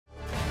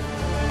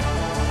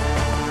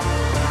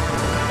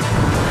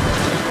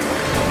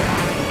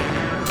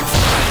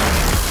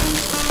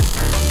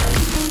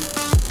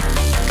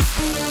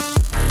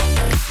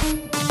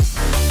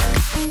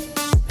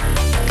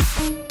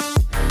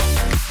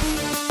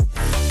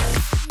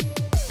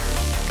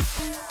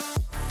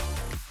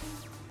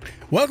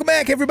Welcome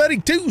back, everybody,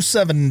 to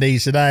 7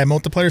 Days to Die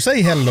Multiplayer.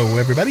 Say hello,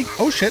 everybody.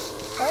 Oh, shit.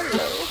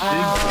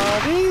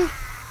 Howdy.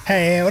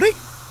 Howdy.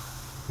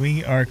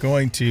 We are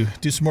going to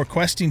do some more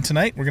questing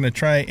tonight. We're going to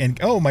try and...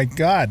 Oh, my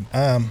God.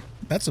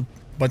 That's a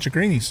bunch of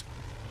greenies.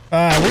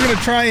 We're going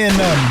to try and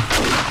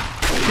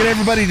get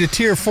everybody to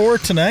tier 4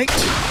 tonight.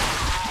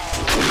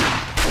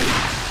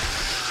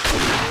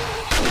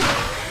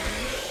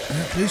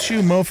 At least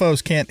you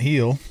mofos can't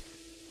heal.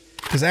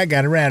 Because I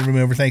got a rad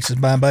remover thanks to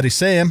my buddy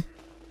Sam.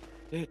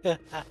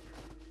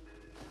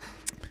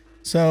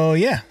 So,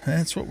 yeah,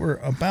 that's what we're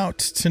about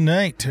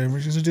tonight. We're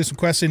just going to do some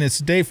questing. It's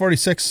day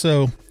 46,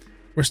 so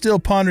we're still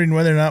pondering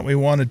whether or not we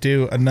want to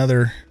do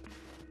another,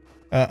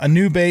 a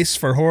new base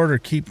for Horde or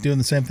keep doing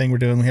the same thing we're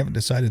doing. We haven't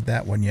decided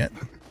that one yet.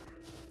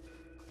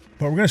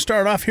 But we're going to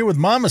start off here with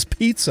Mama's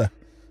Pizza.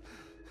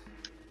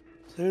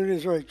 Soon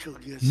as Rachel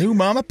gets New here.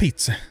 Mama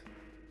Pizza.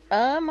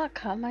 I'm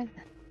coming.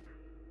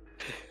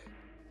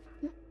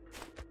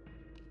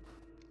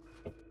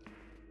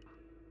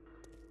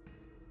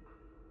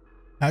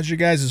 How's your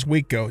guys'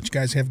 week go? Did you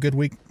guys have a good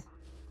week?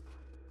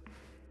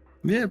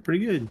 Yeah,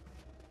 pretty good.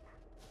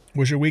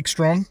 Was your week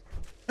strong?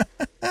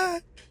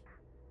 Well,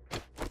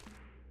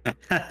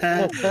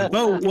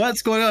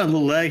 what's going on? A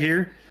little lag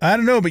here. I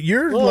don't know, but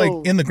you're Whoa.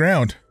 like in the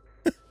ground.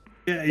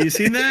 Yeah, you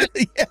seen that?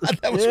 Yeah,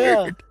 that was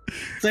Yeah. weird.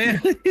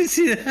 Sam, you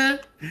see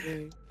that?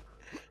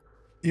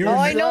 You're All in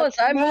I the- know is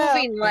I'm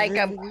moving like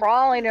I'm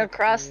crawling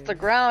across the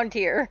ground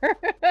here.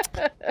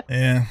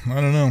 Yeah,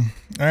 I don't know.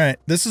 All right,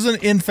 this is an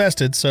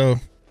infested, so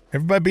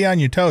everybody be on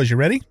your toes. You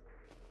ready?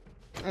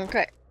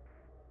 Okay.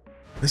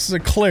 This is a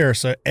clear,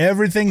 so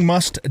everything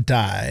must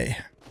die.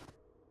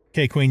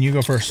 Okay, Queen, you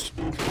go first.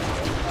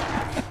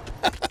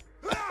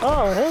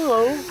 Oh,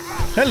 hello.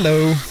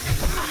 Hello.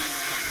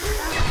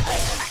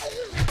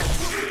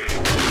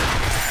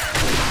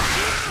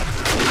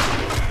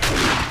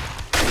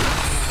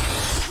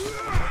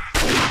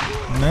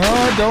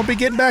 No, don't be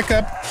getting back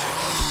up.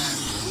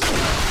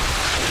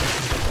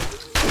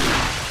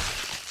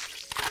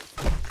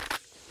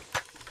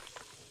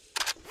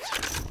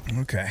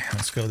 Okay,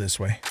 let's go this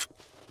way.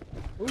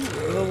 Ooh,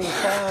 level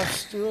 5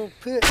 steel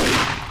pit.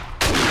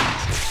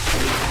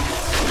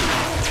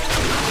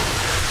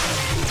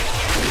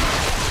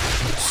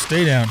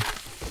 Stay down.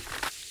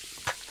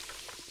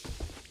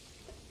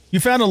 You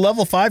found a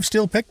level 5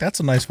 steel pick? That's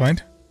a nice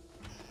find.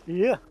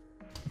 Yeah.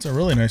 That's a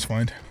really nice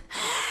find.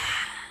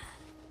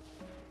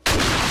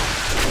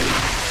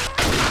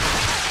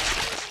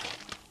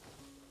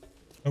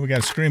 Oh, we got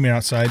a screaming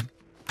outside.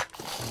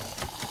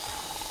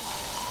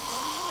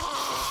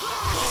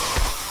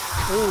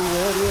 Ooh,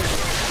 that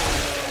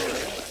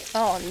is.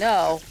 Oh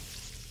no.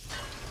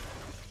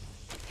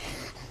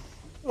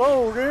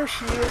 Oh, there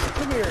she is.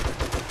 Come here.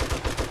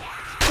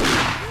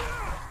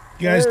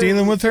 You guys There's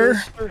dealing with her?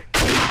 sister.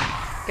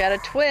 Got a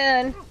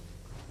twin.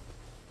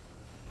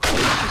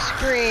 She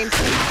screamed.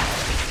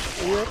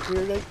 Yep,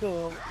 here they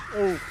come.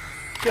 Oh,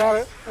 got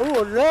it.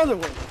 Oh, another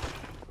one.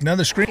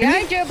 Another screaming?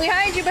 Behind you,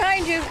 behind you,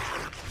 behind you.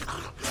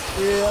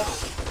 Yeah.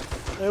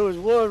 There was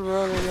one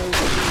running over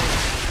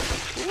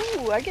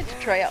here. Ooh, I get to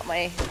try out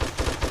my...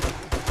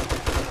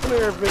 Come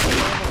here, big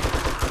mama.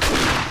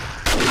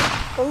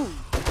 Oh,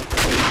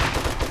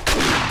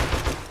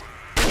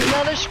 There's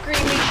another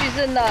screaming. She's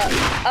in the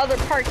other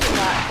parking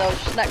lot, though.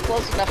 She's not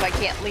close enough. I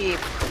can't leave.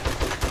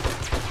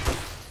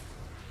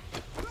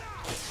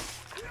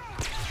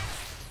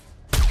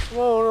 come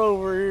on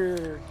over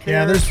here.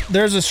 Yeah, Karen.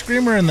 there's a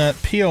screamer in that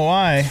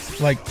POI.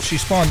 Like, she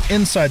spawned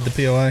inside the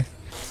POI.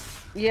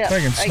 Yeah, If I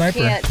can snipe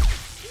her.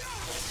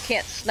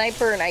 can't snipe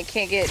her, and I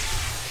can't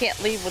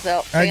leave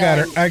without I got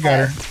her. failing. I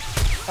got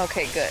her.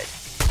 Okay, good.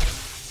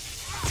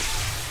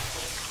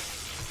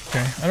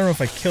 Okay, I don't know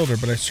if I killed her,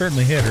 but I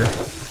certainly hit her. I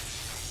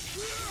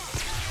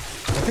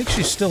think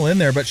she's still in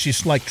there, but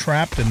she's like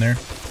trapped in there.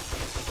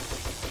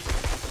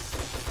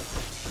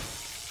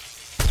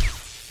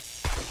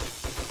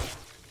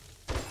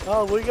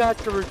 Oh, we got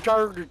to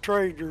return to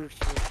traders.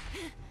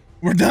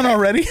 We're done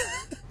already?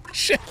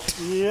 Shit.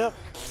 Yep.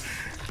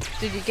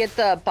 Did you get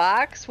the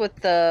box with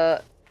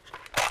the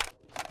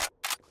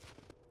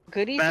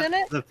goodies in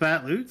it? The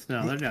fat loots?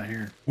 No, they're down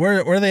here.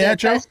 Where are they The at,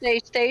 Joe? Best Day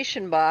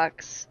Station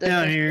box. The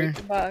Down Best here.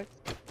 Station box.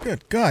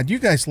 Good God, you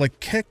guys like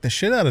kick the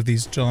shit out of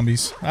these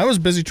zombies. I was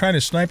busy trying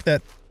to snipe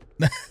that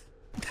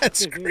that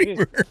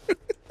screamer.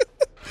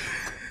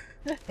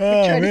 Oh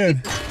Trying to man.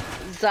 keep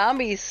the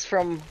zombies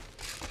from...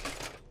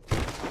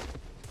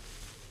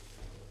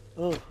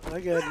 Oh, I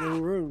got no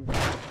room.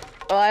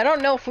 Well, I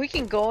don't know if we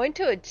can go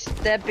into it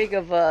that big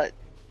of a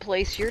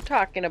place you're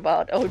talking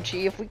about, OG,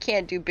 if we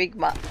can't do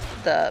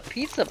the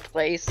pizza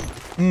place.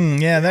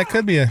 Yeah, that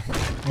could be a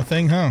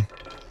thing, huh?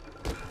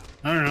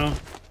 I don't know.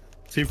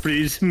 Seems pretty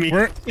easy to me.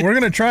 We're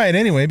gonna try it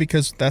anyway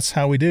because that's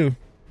how we do.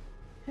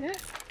 Yeah.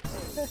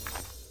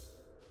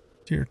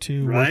 Tier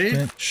 2 Right?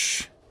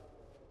 workbench.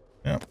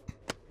 Yep.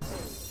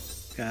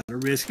 Gotta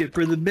risk it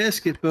for the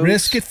biscuit, folks.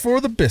 Risk it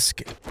for the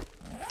biscuit.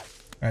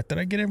 Alright, did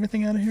I get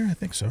everything out of here? I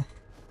think so.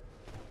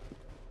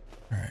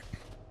 Alright.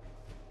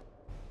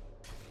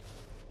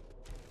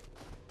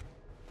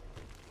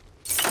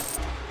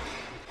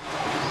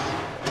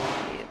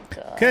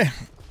 Okay,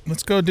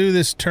 let's go do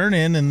this turn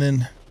in and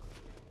then.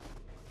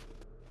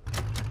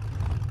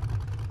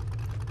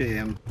 Okay,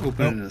 I'm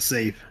opening a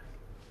safe.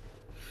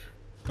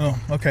 Oh,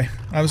 okay.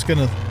 I was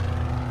gonna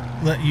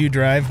let you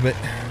drive, but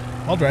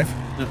I'll drive.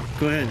 No,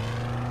 go ahead.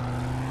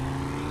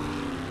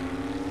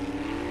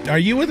 Are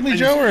you with me,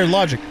 Joe, or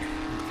Logic?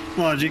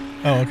 Logic.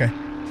 Oh, okay.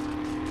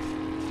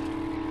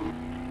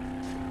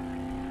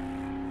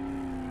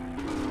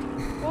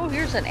 Oh,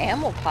 here's an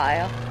ammo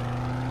pile.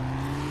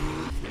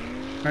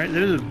 Alright,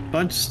 there's a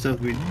bunch of stuff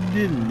we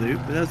didn't loot,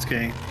 but that's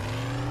okay.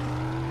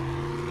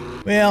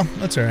 Well,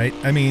 that's all right.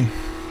 I mean,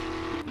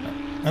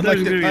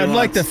 I'd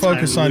like to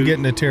focus on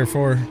getting to tier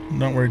 4.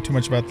 Don't worry too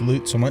much about the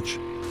loot so much.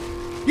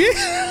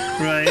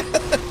 Yeah. Right.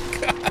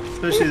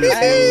 Especially this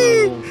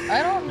low level.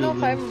 I don't know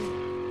if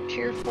I'm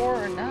tier 4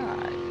 or not.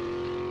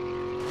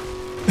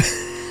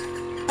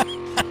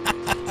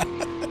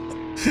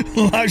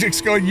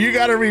 Logic's going, you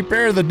gotta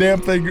repair the damn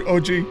thing,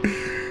 OG.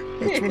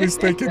 That's what he's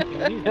thinking.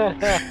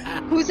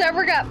 Who's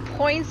ever got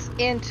points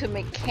into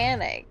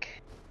mechanic?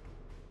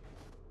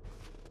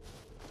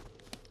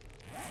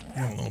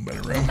 Yeah, a little bit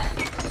of room.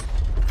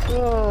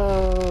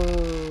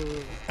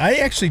 Oh. I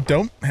actually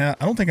don't have.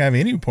 I don't think I have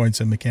any points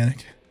in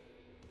mechanic.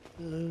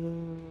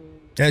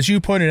 As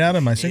you pointed out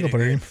in my single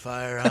player game.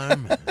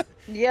 Firearm.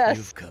 Yes.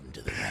 You've come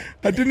to the right.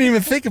 I didn't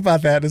even think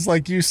about that. It's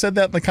like you said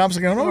that in the comments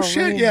and going, oh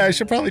shit, yeah, I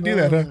should probably do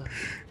that, huh?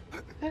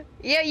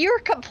 Yeah, you were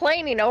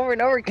complaining over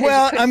and over.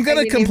 Well, I'm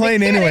gonna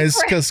complain anyways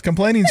because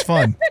complaining's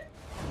fun.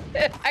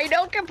 I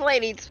know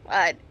complaining,'s fun.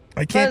 I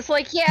But can't. it's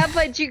like, yeah,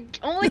 but you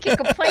only can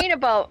complain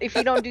about if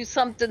you don't do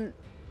something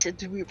to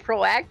be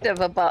proactive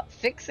about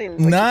fixing.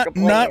 What Not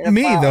you're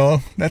me complaining about. though.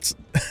 That's.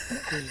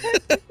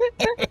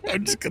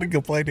 I'm just gonna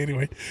complain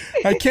anyway.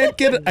 I can't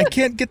get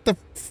the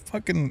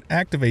fucking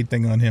activate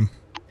thing on him.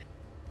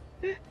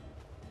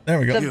 There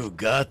we go. You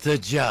got the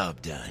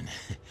job done.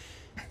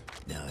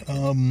 Now I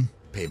can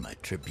pay my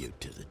tribute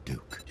to the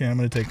Duke. Yeah, I'm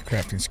gonna take a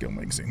crafting skill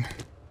magazine.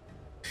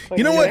 But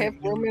You know do what? I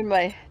have room in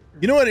my...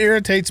 You know what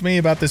irritates me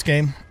about this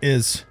game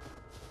is,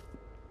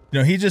 you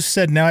know, he just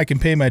said now I can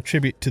pay my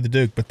tribute to the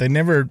Duke, but they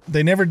never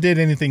did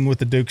anything with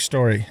the Duke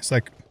story. It's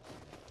like,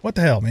 what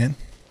the hell, man?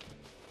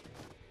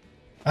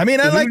 I mean,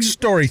 I like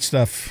story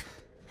stuff.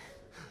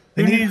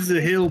 Who needs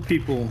to heal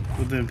people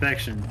with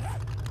infection?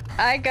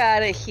 I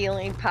got a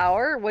healing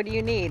power. What do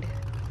you need?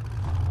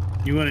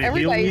 You want to heal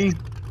me? Everybody's-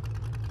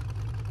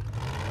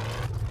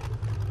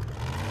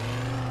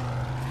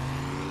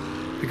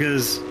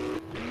 Because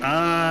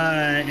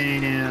I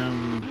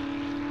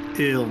am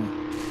ill.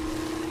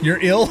 You're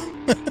ill?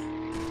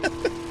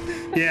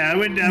 Yeah, I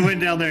went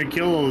down there and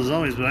killed all the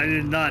zombies, but I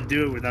did not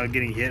do it without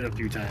getting hit a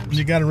few times.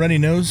 You got a runny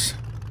nose?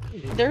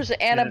 There's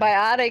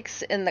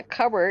antibiotics in the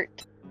cupboard.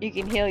 You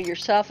can heal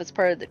yourself as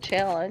part of the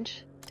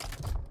challenge.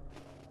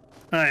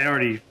 I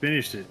already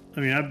finished it.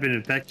 I mean, I've been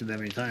infected that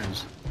many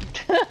times.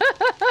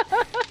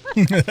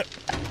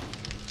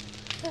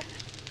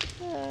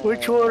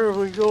 Which one are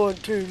we going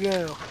to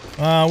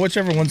now?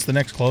 Whichever one's the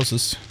next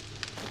closest.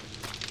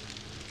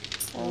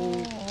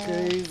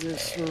 Okay, the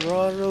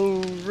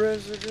Serrano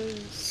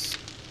residence.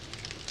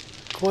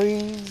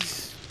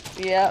 Queens.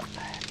 Yep.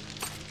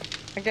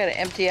 I gotta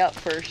empty out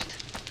first.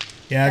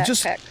 Yeah,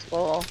 just Backpack's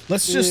full.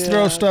 let's just Yeah,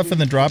 throw stuff in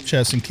the drop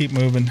chest and keep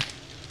moving.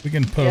 We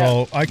can put it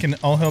all.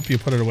 I'll help you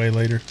put it away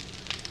later.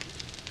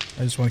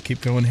 I just want to keep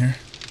going here.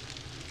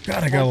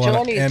 God, I got Well, a lot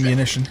Joe of needs to-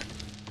 ammunition.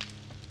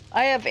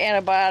 I have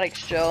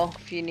antibiotics, Joe,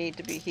 if you need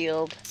to be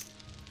healed.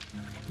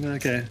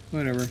 Okay,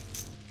 whatever.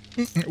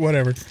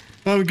 Whatever.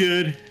 I'm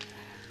good.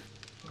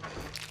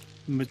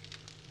 A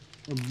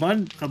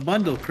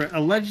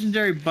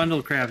legendary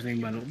bundle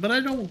crafting bundle, but I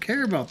don't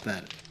care about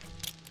that.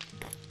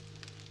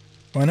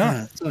 Why not?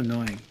 Ah, it's so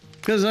annoying.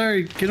 Because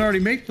I can already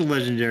make the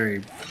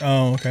legendary.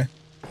 Oh, okay.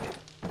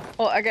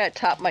 Oh, I gotta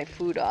top my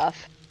food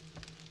off.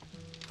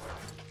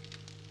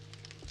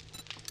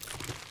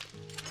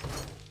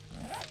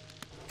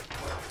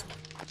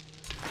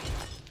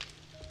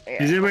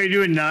 Is anybody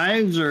doing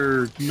knives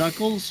or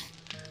knuckles?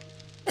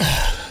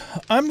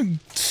 I'm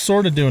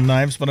sort of doing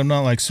knives, but I'm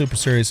not like super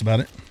serious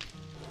about it.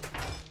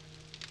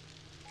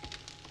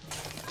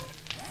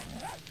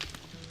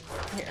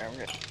 Here, I'm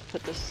gonna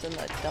put this in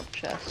the dump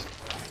chest.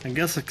 I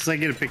guess because I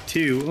get to pick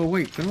two. Oh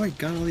wait, I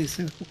got all these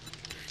things.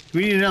 Do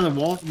we need another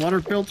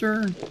water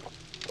filter?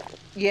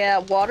 Yeah,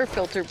 water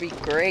filter would be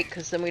great,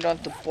 because then we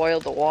don't have to boil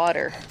the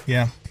water.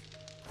 Yeah.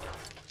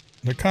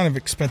 They're kind of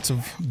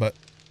expensive, but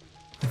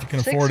if you can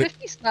afford it.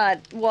 $6.50's not...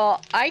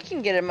 Well, I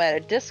can get them at a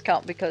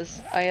discount because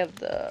I have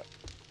the...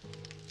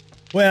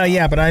 Well,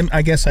 yeah, but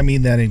I guess I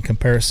mean that in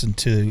comparison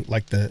to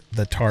like the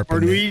tarp Or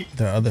and do we?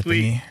 the other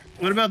thingy.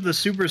 What about the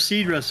super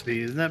seed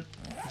recipe? Isn't that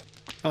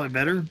probably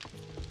better?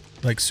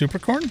 Like super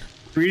corn?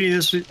 Reading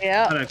this,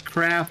 Yeah. how to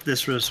craft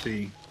this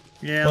recipe.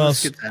 Yeah, Well,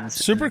 let's get that.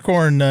 super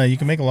corn, you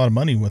can make a lot of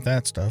money with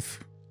that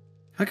stuff.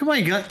 How come I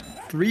got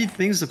 3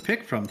 things to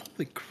pick from?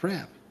 Holy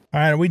crap!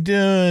 All right, are we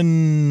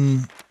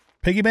doing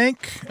piggy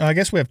bank? I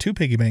guess we have 2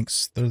 piggy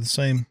banks. They're the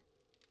same.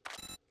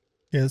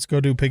 Yeah, let's go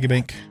do piggy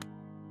bank.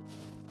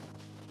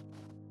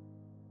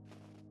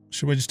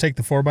 Should we just take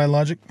the 4x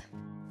logic?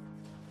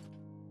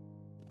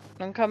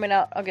 I'm coming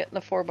out. I'll get in the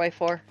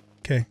 4x4.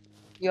 Okay.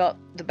 You up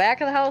the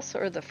back of the house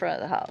or the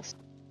front of the house?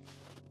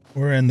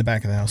 We're in the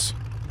back of the house.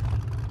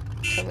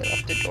 Somebody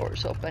left the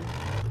doors open.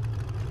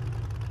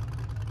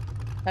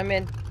 I'm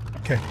in.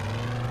 Okay.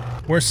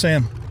 Where's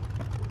Sam?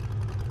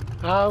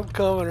 I'm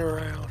coming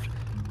around.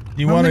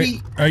 You want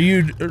to? Are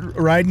you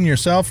riding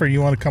yourself, or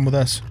you want to come with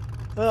us?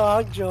 Oh,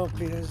 I'll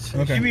jump in.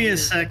 Okay. Give me a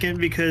second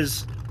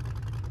because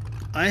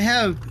I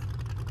have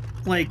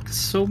like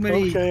so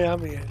many. Okay,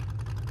 I'm in.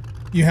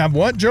 You have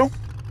what, Joe?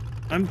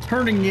 I'm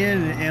turning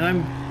in,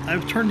 and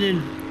I've turned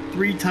in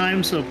 3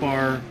 times so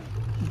far,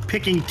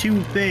 picking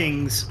 2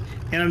 things,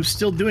 and I'm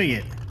still doing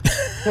it.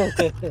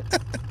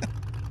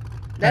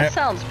 That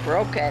sounds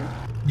broken.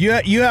 You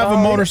have a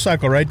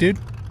motorcycle, right, dude?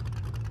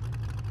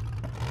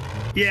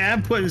 Yeah,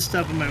 I'm putting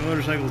stuff in my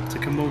motorcycle to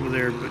come over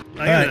there, but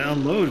I gotta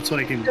unload so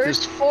I can.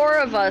 There's 4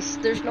 of us.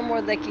 There's no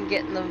more they can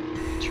get in the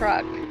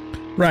truck.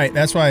 Right.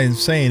 That's why I'm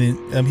saying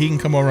it. He can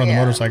come over on the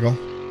motorcycle.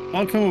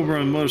 I'll come over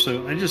on the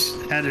motorcycle. I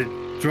just had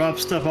to drop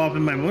stuff off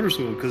in my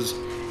motorcycle because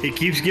it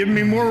keeps giving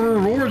me more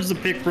rewards to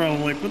pick from.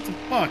 I'm like, what the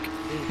fuck?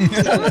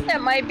 Some of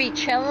that might be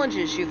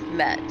challenges you've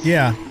met.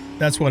 Yeah,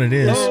 that's what it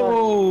is.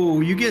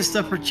 Oh, you get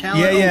stuff for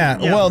challenge. Yeah.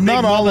 Well,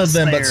 not all of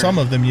them, but some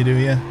of them you do.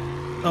 Yeah.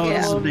 Oh,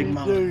 Yeah. this is Big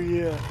Mama.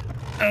 Yeah.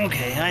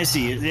 Okay, I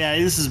see it. Yeah,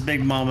 this is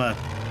Big Mama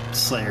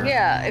Slayer.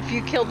 Yeah, if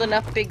you killed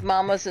enough big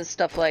mamas and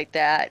stuff like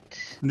that.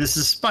 This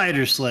is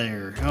Spider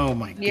Slayer. Oh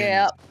my god.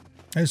 Yeah.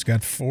 I just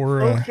got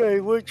 4. Okay,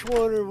 which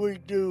one are we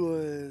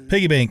doing?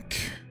 Piggy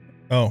bank.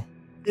 Oh.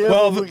 Yeah,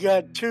 well, we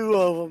got 2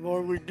 of them.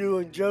 Are we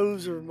doing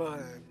Joe's or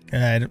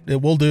mine?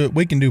 We'll do it.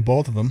 We can do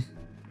both of them.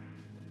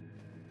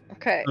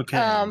 Okay. Okay.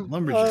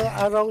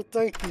 Lumberjack. I don't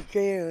think you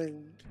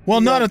can. Well,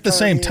 You not gotta at the turn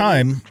same in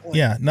time. one.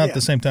 Yeah, not at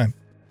the same time.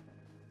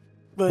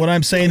 But What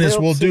I'm saying is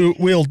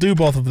we'll do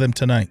both of them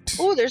tonight.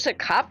 Oh, there's a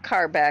cop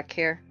car back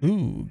here.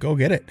 Ooh, go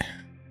get it.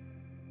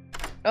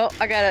 Oh,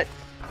 I got it.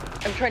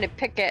 I'm trying to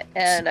pick it,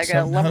 and I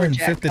got a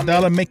lumberjack coming.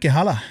 $750 make you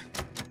holla.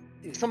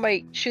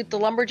 Somebody shoot the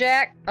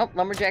lumberjack. Oh,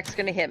 lumberjack's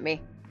gonna hit me.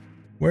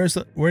 Where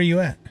are you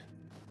at?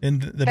 In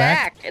the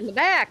back? In the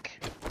back.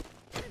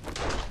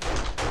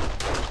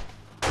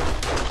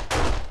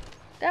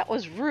 That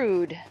was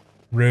rude.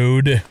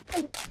 Rude.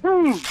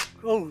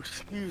 Oh,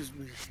 excuse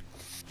me.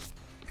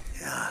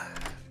 Yeah.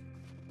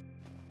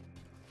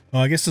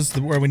 Well, I guess this is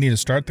where we need to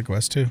start the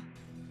quest too.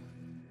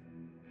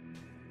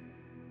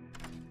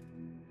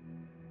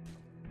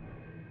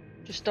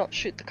 Just don't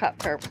shoot the cop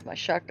car with my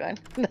shotgun.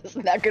 That's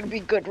not going to be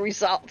good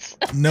results.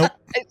 Nope.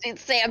 I've seen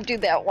Sam do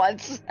that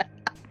once.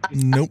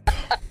 Nope.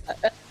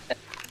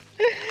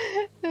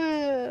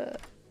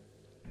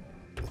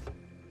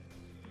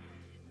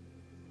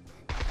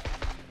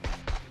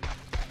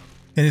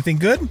 Anything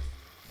good?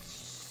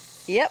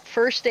 Yep,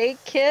 first aid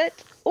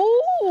kit.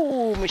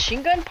 Ooh,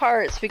 machine gun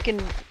parts. We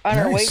can on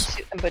our way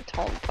to and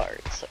baton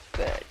parts.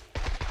 Good.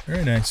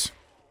 Very nice.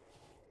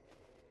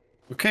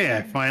 Okay,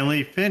 I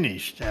finally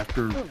finished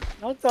after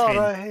I thought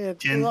I had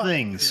 10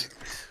 things.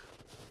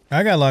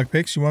 I got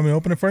lockpicks. You want me to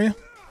open it for you?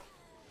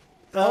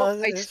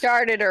 Oh, I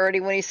started already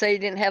when he said he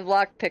didn't have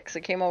lockpicks. I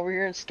came over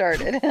here and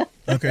started.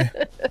 Okay.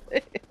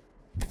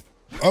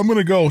 I'm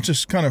gonna go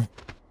just kind of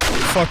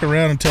fuck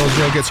around until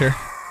Joe gets here.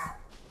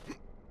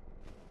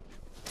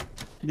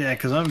 Yeah,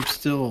 because I'm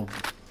still...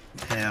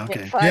 Yeah,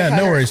 okay. Yeah,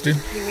 no worries, dude.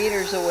 550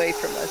 meters away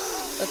from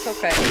us. That's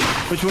okay.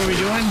 Which one are we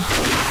doing?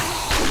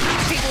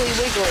 Piggly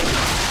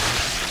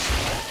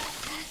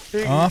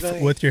Wiggly. Off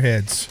with your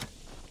heads.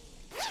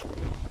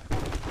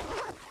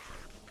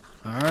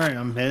 Alright,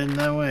 I'm heading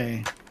that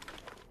way.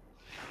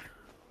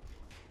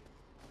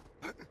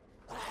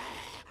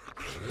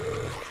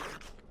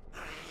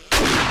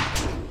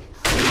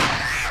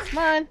 Come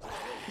on.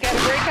 You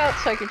gotta break out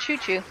so I can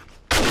shoot you.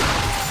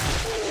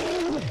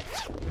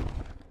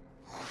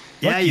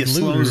 Yeah, Lucky you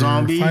slow Looter.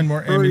 zombie. Find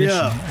more Hurry ammunition.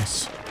 up.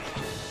 Nice.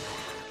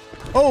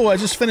 Oh, I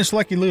just finished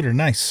Lucky Looter.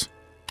 Nice.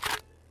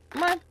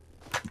 Come on.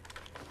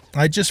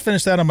 I just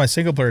finished that on my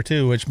single player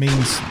too, which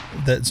means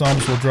that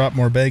zombies will drop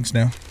more bags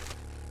now.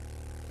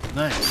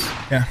 Nice.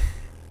 Yeah.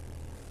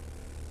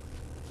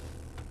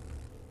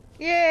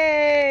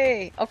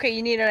 Yay! Okay,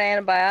 you need an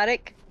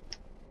antibiotic?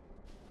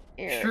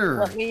 Here, Sure.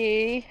 let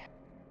me...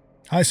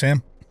 Hi,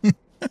 Sam.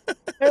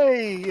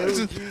 Hey,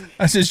 OG.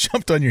 I just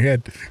jumped on your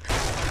head.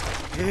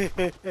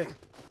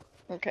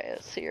 Okay,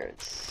 let's see here.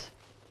 It's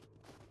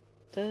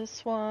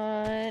this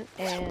one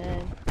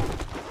and...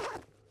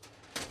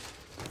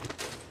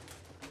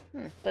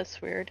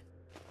 that's weird.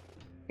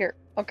 Here,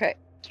 okay,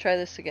 let's try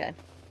this again.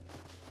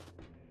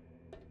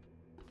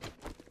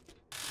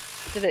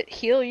 Did it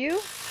heal you?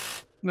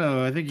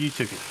 No, I think you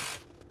took it.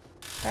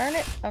 Darn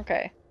it.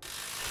 Okay.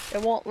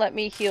 It won't let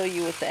me heal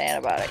you with the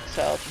antibiotic,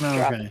 so I'll just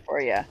drop it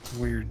for you.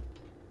 Weird.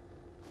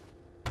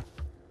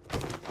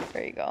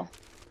 There you go.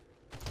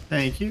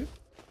 Thank you.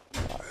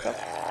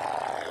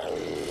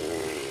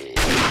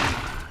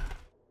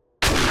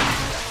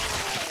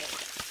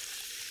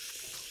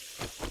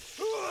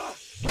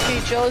 Okay,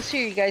 Joe's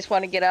here. You guys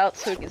want to get out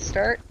so we can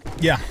start?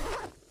 Yeah,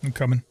 I'm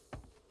coming.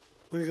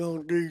 We're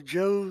gonna do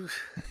Joe's.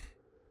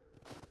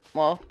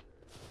 Well,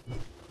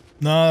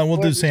 No, we'll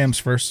do Sam's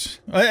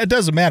first. It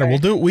doesn't matter.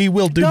 Okay. We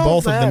will do Don't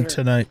both of them matter.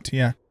 tonight.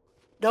 Yeah.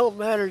 Don't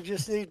matter,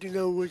 just need to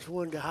know which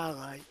one to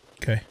highlight.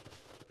 Okay.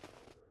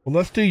 Well,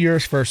 let's do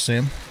yours first,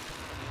 Sam.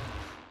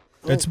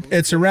 Oh,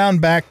 It's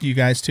around back, you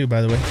guys, too,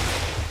 by the way.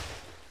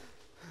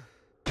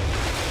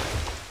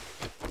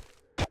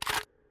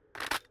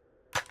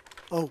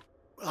 Oh,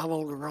 I'm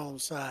on the wrong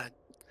side.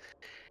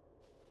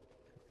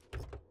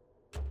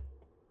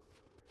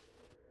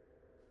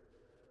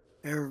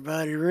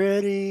 Everybody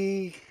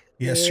ready?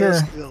 Yes, Let's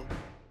sir. go.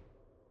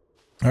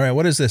 All right,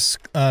 what is this?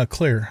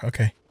 Clear.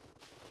 Okay.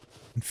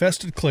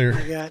 Infested clear.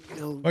 I got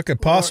no What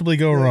could possibly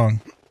go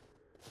wrong?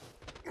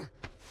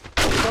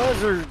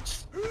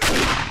 buzzards.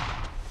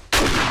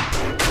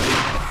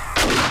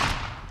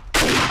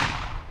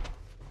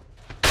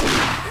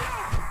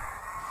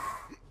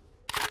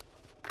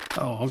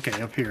 Oh, okay,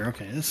 up here.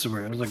 Okay, this is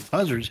where I was like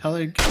buzzards. How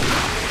they?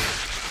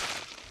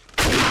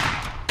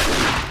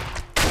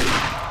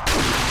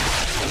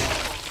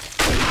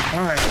 All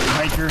right,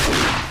 hiker. am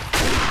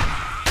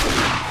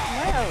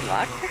I out of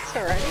lockpicks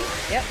already?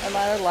 Yep, I'm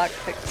out of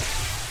lockpicks.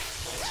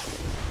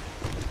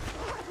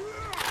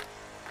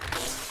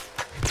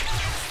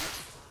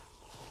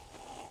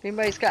 If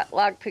anybody's got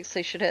lockpicks,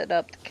 they should head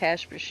up the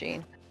cash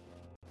machine.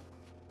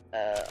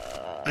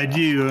 I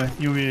do. You want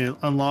me to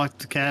unlock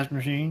the cash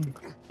machine?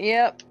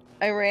 Yep,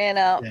 I ran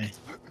out. Okay.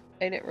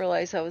 I didn't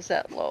realize I was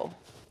that low.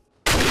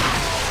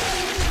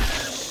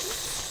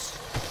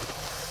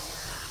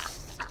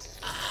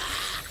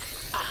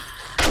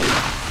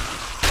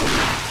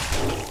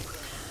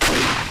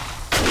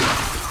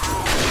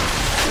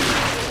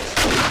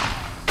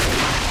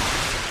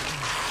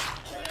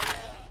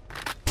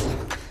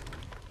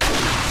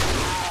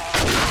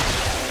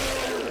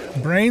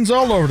 Brains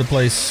all over the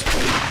place.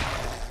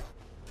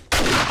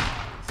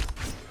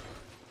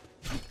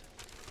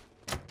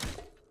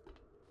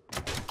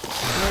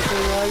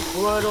 Nothing like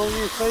blood on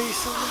your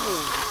face in the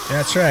morning.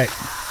 That's right.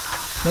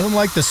 Nothing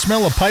like the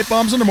smell of pipe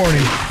bombs in the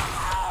morning.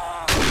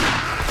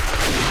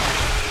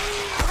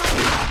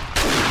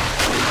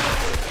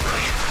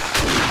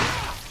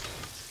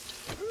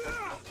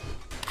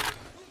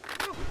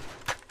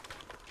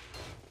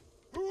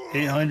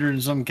 $800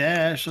 and some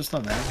cash. That's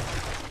not bad.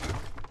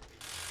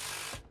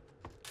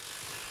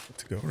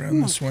 Let's go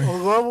around this A way.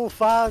 level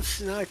 5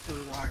 sniper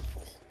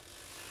rifle.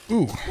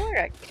 Ooh.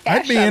 I got cash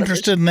I'd be out of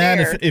interested this in that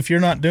bear. if you're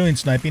not doing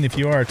sniping. If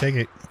you are, take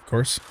it, of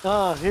course.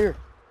 Ah, here.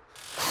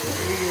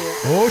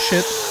 Oh,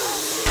 shit.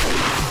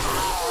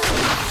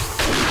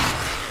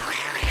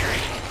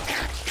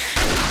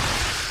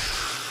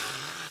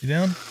 You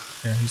down?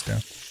 Yeah, he's down.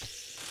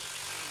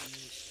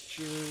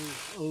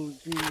 Oh,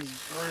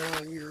 geez,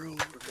 Brown, you're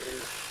over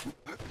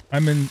there.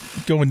 I'm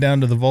going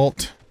down to the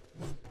vault.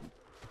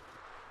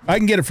 I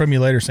can get it from you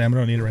later, Sam. I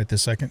don't need it right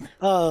this second.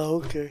 Oh,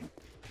 okay.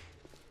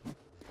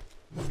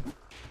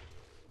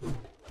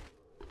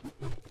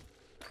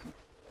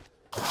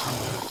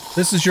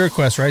 This is your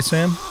quest, right,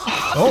 Sam?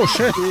 Oh,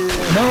 shit.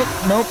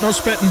 Yeah. No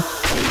spitting.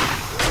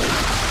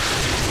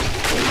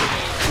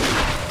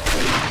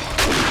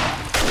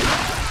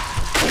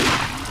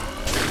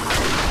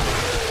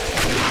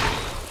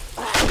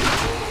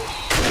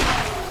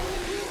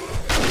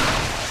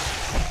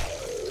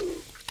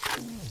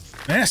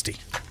 Nasty.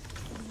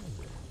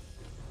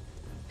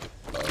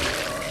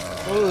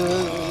 Oh,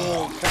 there's a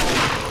little tower.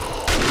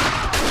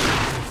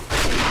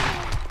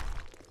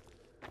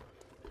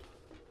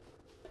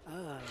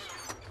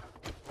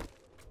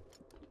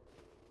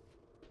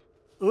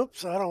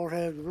 Oops, I don't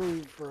have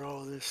room for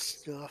all this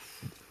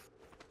stuff.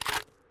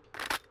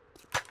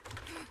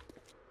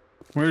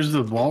 Where's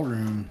the vault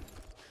room?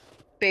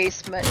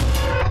 Basement.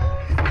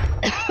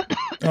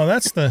 Oh,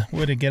 that's the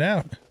way to get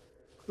out.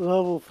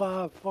 Level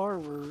 5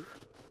 farmer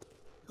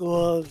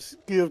gloves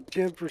give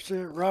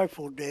 10%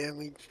 rifle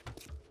damage.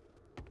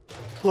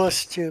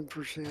 Plus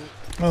 10%.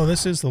 Oh,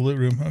 this is the loot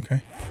room.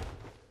 Okay.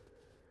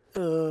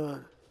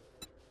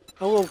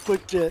 I will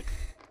put that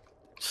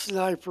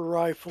sniper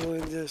rifle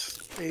in this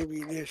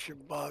ammunition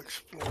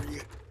box for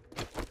you.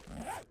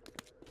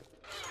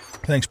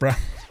 Thanks, bro.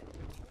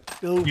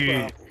 No You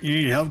problem.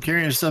 need help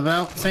carrying stuff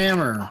out,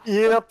 Sam, or?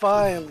 Yep,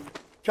 I am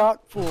chock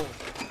full.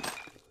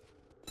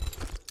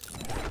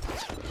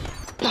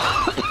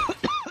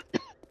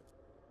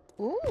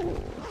 Ooh.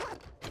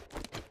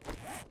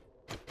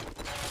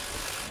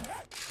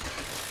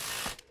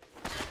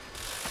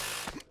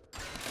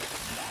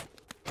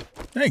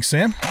 Thanks,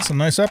 Sam. That's a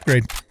nice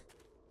upgrade.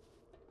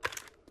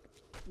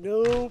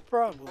 No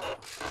problem.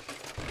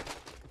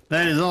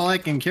 That is all I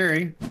can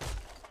carry.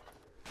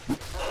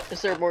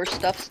 Is there more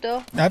stuff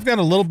still? I've got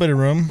a little bit of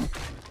room.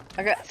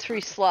 I got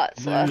 3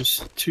 slots left.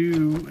 There's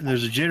two.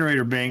 There's a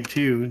generator bank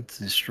too. It's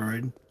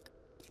destroyed.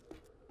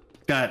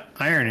 Got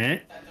iron in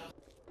it.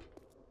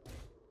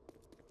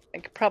 I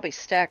could probably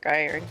stack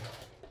iron.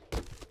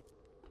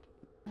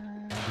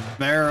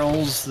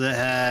 Barrels that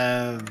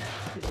have.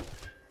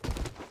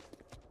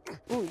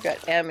 Ooh, we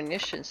got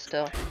ammunition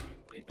still.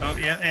 Oh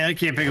yeah, and I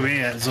can't pick up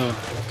any of that. So,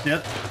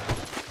 yep.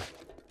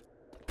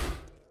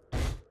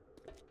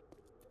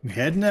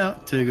 Heading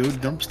out to go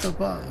dump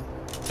stuff off.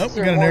 Oh, Is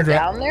we there got an more airdrop.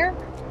 down there?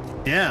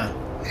 Yeah.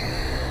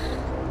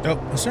 Oh,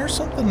 is there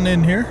something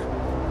in here?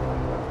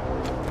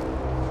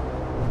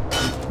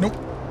 Nope.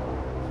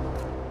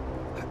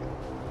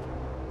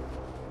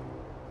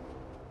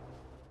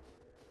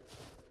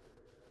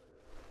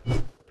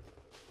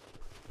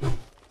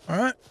 All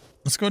right,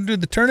 let's go do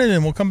the turn-in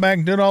and we'll come back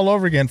and do it all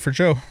over again for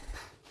Joe.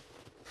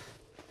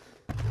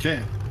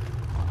 Okay.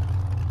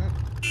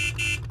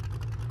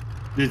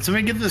 Did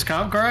somebody get this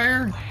cop car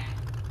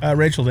here?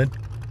 Rachel did.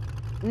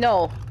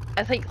 No,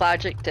 I think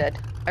Logic did.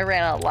 I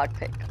ran out of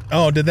lockpick.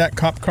 Oh, did that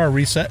cop car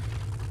reset?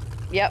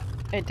 Yep,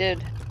 it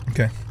did.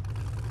 Okay.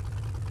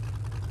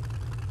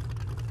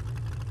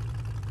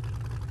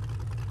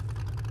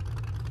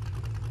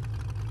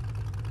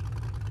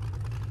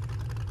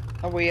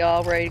 Are we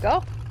all ready to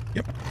go?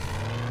 Yep.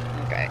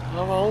 Okay. I'm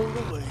on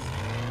the way.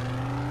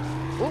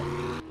 Ooh.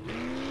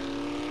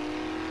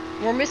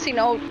 We're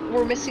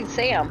missing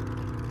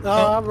Sam. No,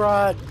 I'm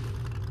right.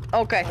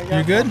 Okay. I got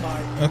You good? my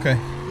bike. Okay.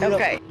 Yep.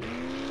 Okay.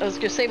 I was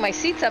gonna say my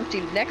seat's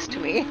empty next to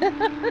me. Need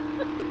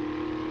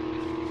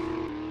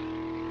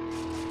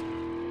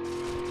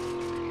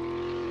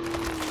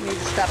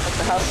to stop at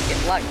the house and get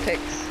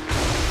lockpicks.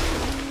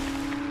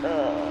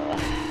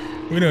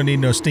 We don't need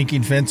no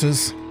stinking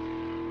fences.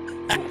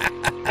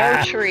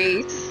 Or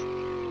trees.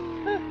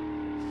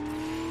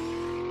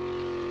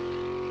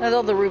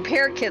 Although the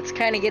repair kit's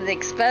kind of getting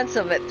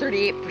expensive at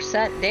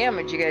 38%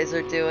 damage you guys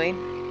are doing.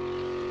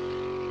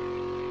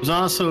 There's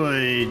also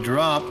a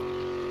drop.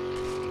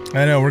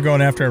 I know, we're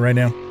going after it right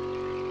now.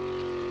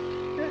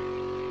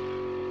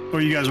 Oh,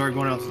 you guys are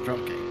going out to the drop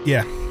gate.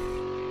 Yeah.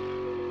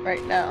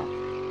 Right now.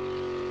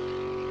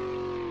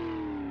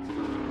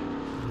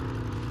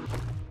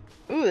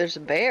 Ooh, there's a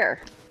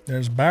bear.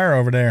 There's a bar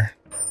over there.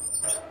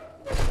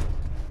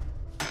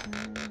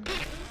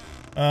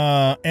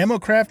 Ammo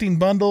crafting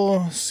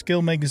bundle,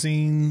 skill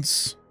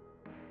magazines,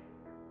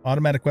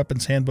 automatic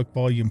weapons handbook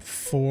volume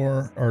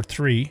 4 or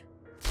 3,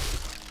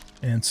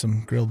 and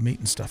some grilled meat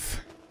and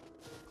stuff.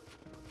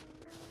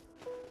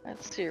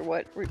 Let's see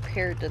what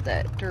repair did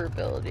that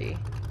durability.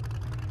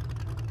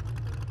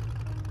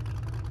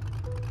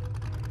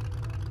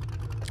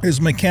 Is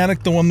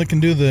mechanic the one that can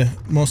do the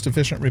most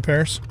efficient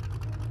repairs?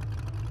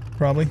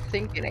 Probably.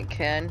 Thinking it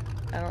can.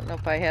 I don't know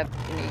if I have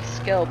any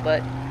skill,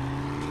 but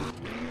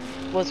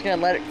was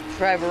gonna let it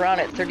drive around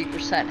at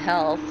 30%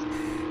 health.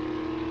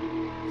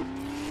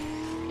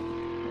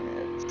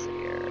 Let's see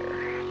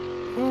here.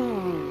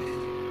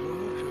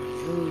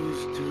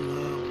 Those do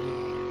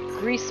not want.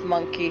 Grease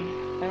monkey. I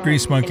don't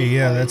Grease have monkey, any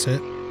yeah, point. that's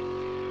it.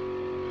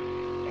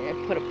 I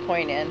put a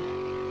point in.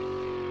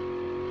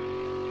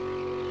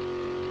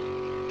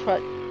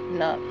 Trut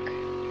Nuck.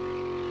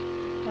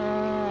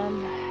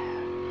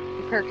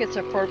 Repair kits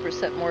are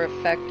 4% more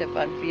effective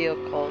on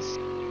vehicles.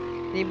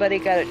 Anybody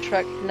got a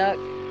truck nut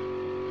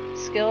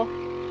skill?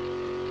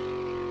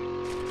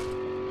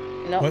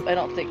 Nope, What? I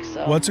don't think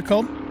so. What's it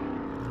called?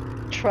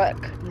 Truck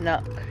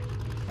nut.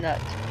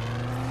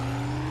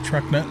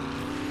 Truck nut.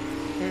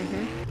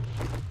 Mm-hmm.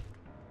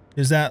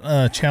 Is that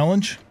a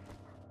challenge?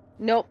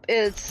 Nope,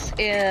 it's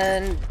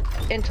in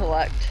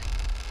intellect.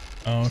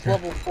 Oh, It's okay.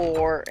 level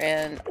 4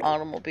 in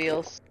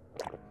automobiles.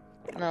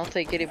 I don't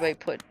think anybody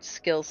put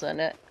skills in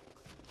it.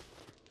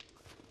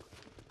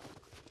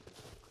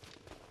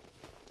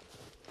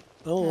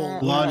 Oh,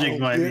 Logic wow.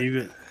 might Yeah. be,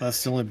 but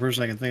that's the only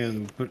person I can think of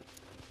who put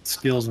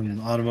skills in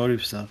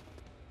automotive stuff.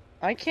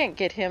 I can't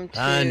get him to...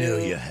 I knew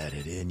you had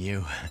it in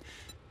you.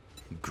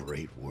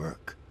 Great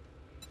work.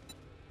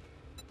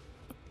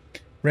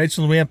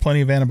 Rachel, we have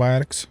plenty of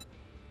antibiotics.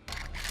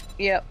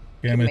 Yep.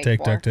 Yeah, I'm can gonna make take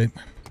more. duct tape.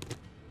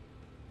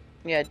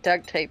 Yeah,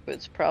 duct tape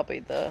was probably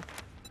the...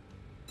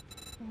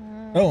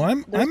 Oh,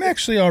 I'm there's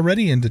actually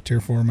already into tier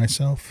 4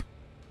 myself.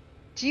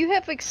 Do you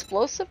have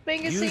explosive You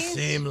magazines?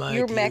 seem like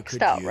You're you maxed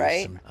could out, use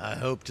right? some. I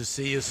hope to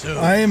see you soon.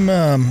 I'm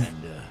And,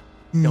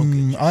 don't get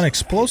on yourself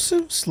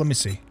explosives. Let me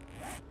see.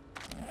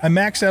 I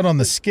maxed out on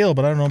the skill,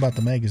 but I don't know about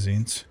the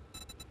magazines.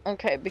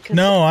 Okay, because...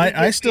 No, we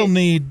I give still you-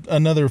 need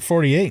another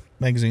 48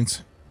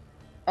 magazines.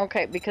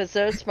 Okay, because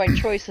there's my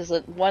choice. Is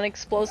it 1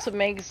 explosive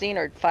magazine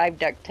or 5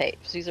 duct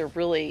tapes? These are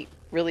really,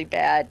 really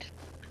bad.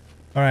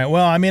 All right.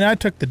 Well, I mean, I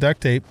took the duct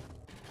tape.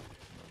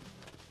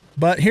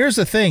 But here's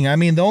the thing. I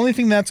mean, the only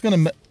thing that's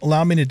going to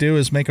allow me to do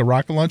is make a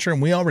rocket launcher,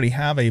 and we already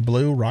have a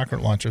blue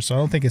rocket launcher, so I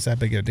don't think it's that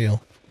big a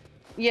deal.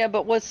 Yeah,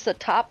 but what's the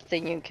top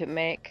thing you can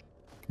make?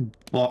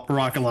 Well,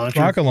 rocket launcher.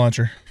 Rocket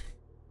launcher.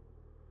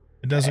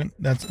 It doesn't.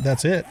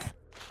 That's it.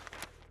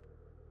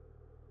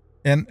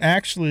 And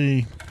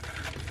actually,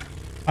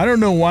 I don't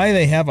know why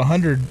they have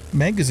 100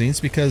 magazines,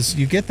 because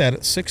you get that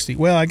at 60.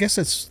 Well, I guess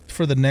it's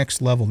for the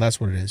next level. That's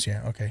what it is.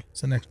 Yeah. Okay. It's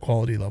the next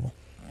quality level.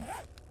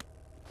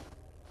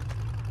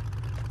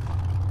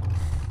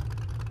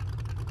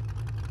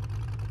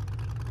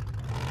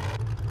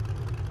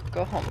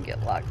 Go home and get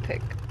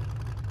lockpick.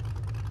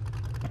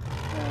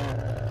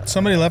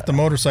 Somebody left a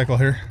motorcycle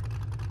here.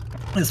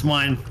 It's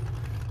mine.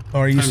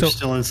 Or are you I'm still?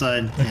 still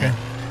inside. Okay.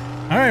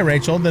 All right,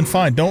 Rachel. Then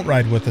fine. Don't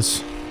ride with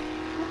us.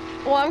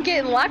 Well, I'm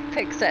getting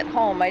lockpicks at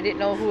home. I didn't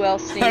know who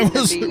else needed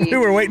to be. We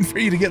were waiting for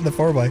you to get in the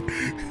 4x.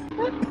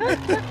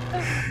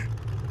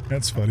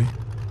 That's funny.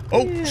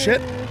 Oh, yeah. Shit.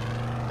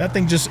 That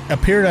thing just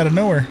appeared out of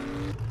nowhere.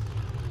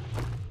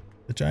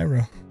 The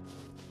gyro.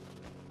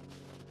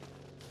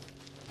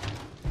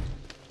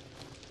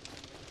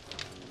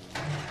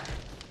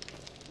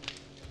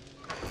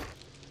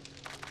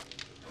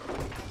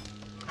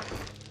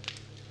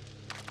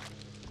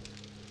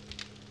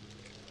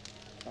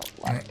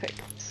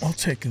 I'll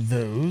take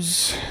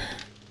those.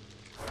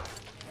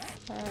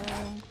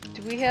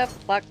 Do we have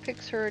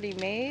lockpicks already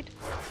made?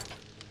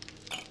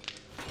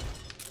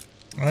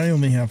 I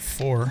only have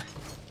 4.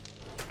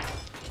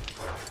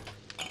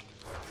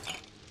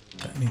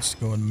 That needs to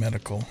go in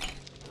medical.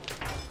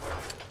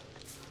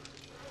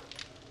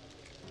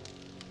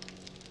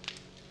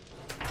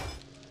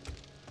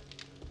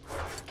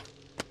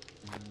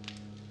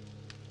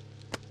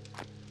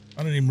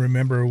 I don't even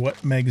remember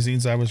what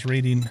magazines I was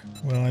reading.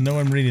 Well, I know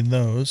I'm reading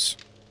those.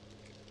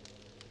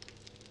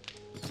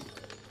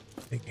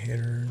 Big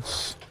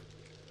hitters.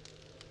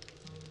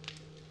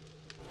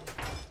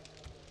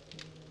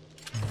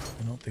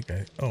 I don't think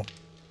oh.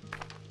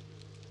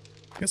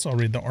 Guess I'll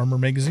read the armor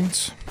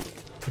magazines.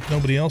 If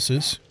nobody else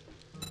is.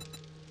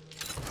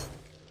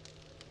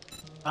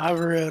 I've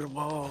read them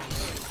all.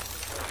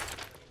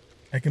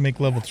 I can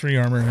make level 3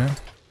 armor now.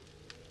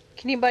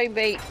 Can anybody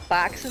make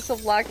boxes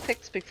of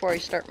lockpicks before I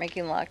start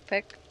making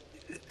lockpick?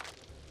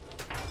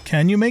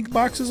 Can you make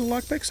boxes of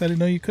lockpicks? I didn't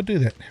know you could do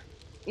that.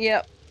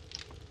 Yep.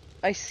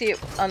 I see it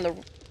on the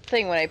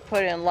thing when I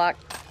put in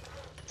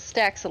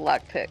stacks of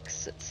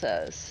lockpicks, it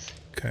says.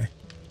 Okay.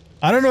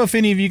 I don't know if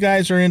any of you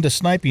guys are into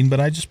sniping, but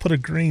I just put a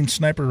green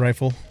sniper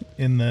rifle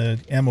in the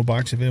ammo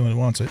box if anyone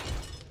wants it.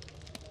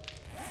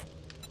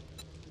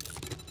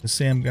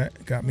 Sam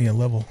got me a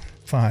level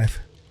 5.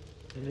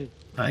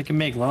 I can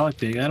make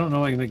lockpick. I don't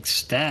know if I can make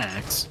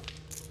stacks.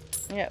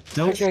 Yep.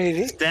 Nope.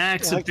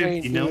 Stacks of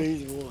 50. Nope.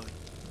 One.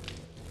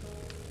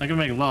 I can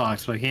make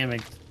locks, but I can't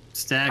make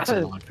stacks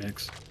of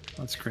lockpicks.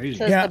 That's crazy.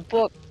 Yeah, the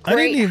book, I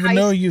didn't even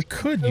know you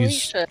could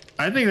use.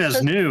 I think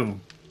that's new.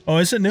 Oh,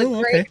 is it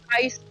new? Okay.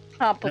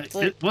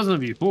 It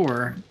wasn't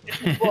before.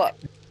 Book.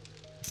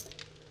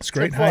 It's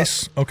great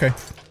heist. Okay.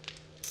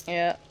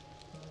 Yeah.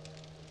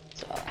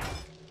 So.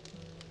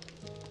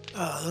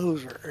 Ah,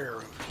 those are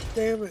arrows.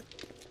 Damn it.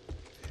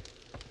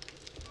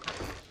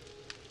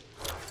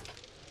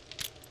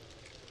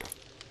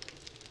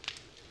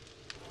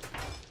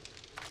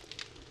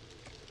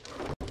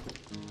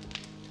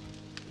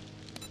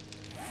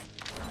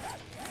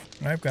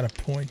 I've got a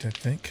point, I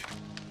think.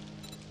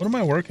 What am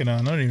I working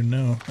on? I don't even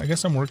know. I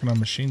guess I'm working on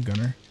machine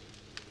gunner.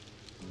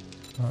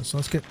 So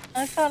let's get.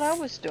 I thought I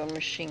was doing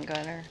machine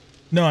gunner.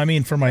 No, I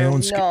mean for my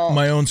own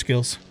my own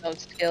skills. Own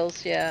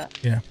skills, yeah.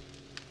 Yeah.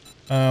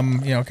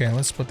 Yeah. Okay.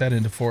 Let's put that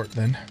into fort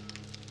then.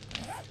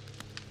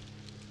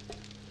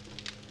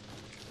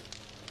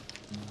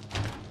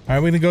 All right,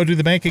 we gonna go do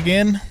the bank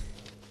again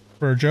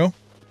for Joe.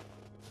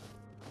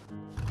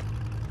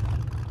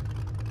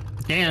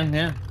 Can,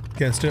 yeah.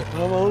 Okay, let's do it.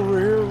 I'm over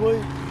here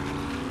waiting.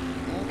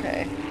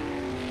 Okay.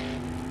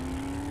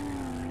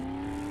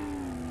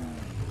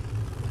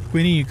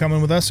 Queenie, you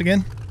coming with us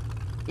again?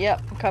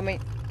 Yep, I'm coming.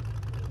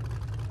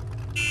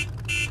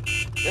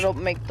 It'll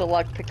make the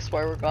lockpicks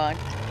while we're gone.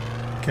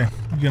 Okay,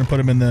 you gonna put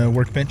them in the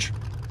workbench?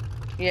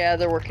 Yeah,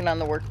 they're working on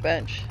the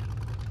workbench.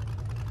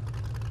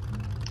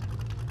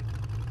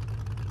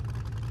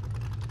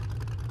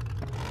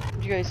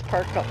 Did you guys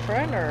park up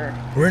front or?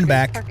 We're in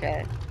back. Park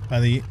at? By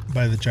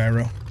the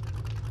gyro.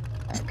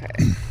 Okay.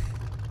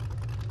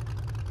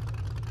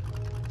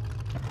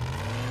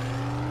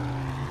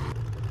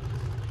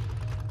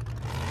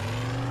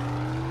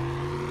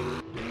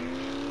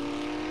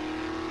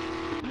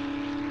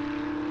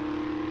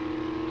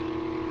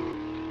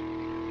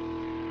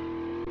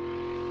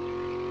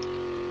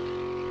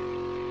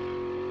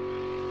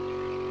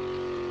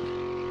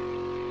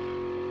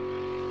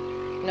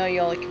 No, you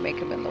only can make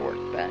them in the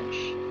workbench.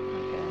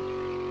 Okay.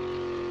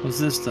 What's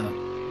this stuff?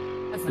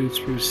 Food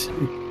spruce.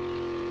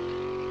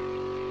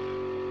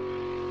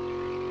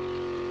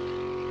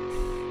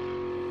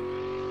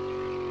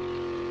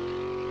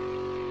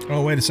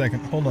 Oh, wait a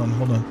second. Hold on.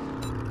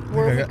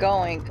 Where are we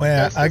going? Oh,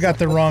 yeah, I got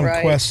the wrong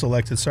quest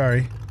selected.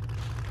 Sorry.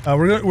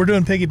 We're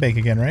doing piggy bank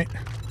again, right?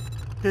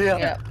 Yeah.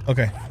 Yeah.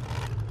 Okay.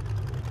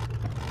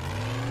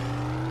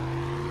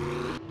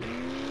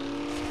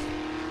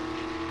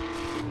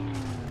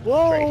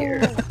 Whoa! Right here.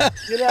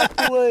 Get out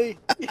the way!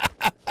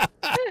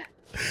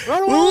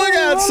 Run away! Look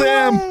out, run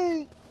Sam!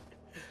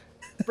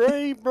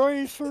 Away.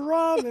 Brave Sir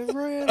Robin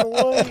ran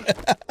away.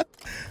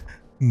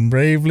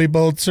 Bravely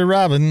bold Sir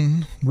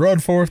Robin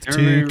rode forth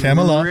to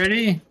Camelot.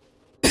 Ready?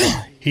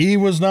 He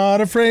was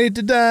not afraid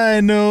to die,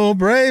 no,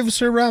 brave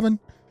Sir Robin.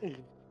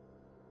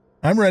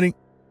 I'm ready.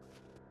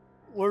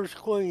 Where's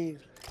Queen?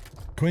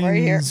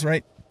 Queen's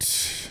right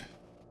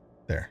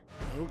there.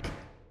 Okay.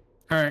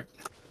 All right.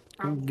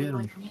 Go get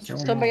him.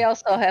 Somebody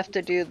else will have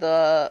to do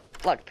the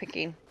lock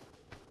picking.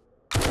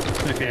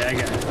 Okay, I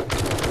got it.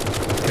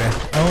 Okay.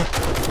 Oh.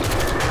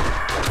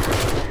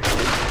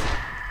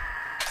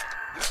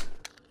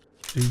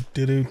 Did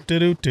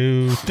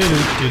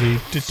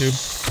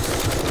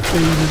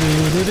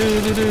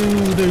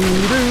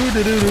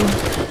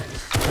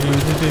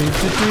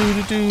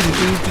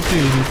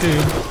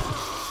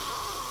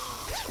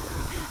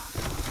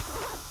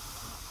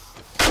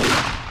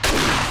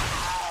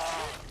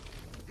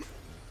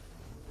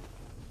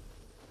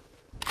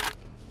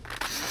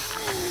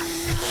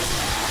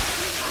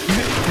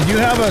you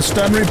have a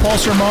stun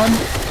repulsor, Mon?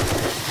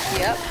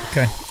 Yep.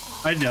 Okay.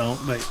 I don't,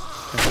 but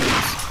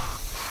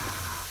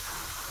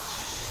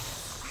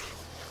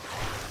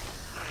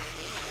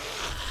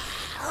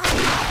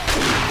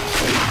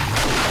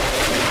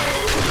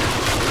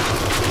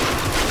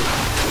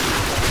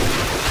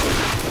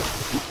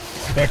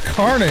The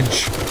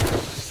carnage.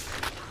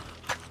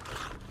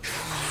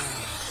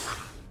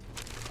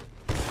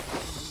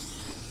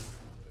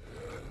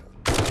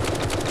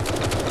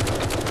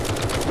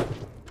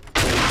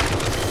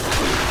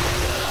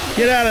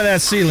 Get out of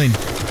that ceiling.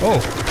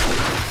 Oh.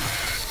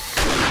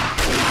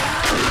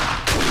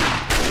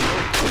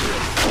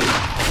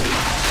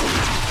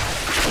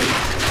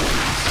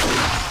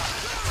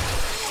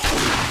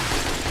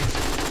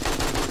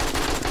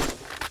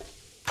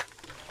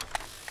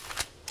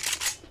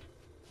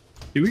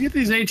 did we get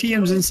these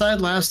ATMs inside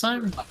last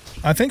time?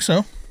 I think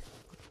so.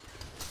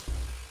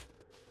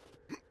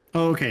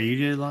 Oh, okay, you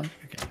did a lot.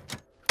 Okay.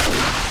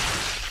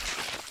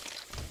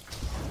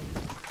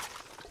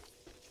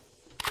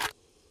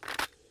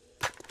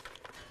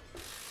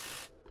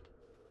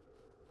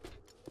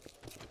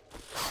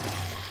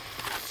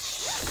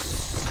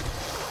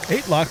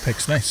 Eight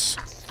lockpicks, nice.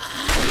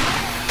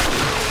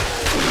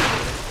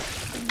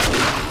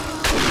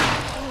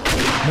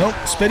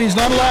 Nope, spitting's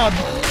not allowed.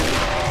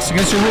 It's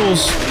against the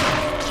rules.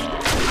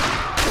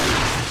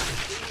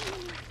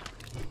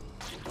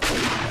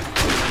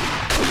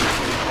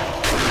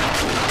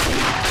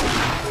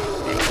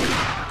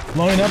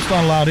 Blowing up's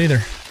not allowed either.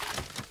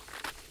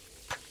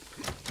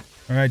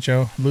 All right,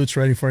 Joe. Loot's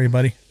ready for you,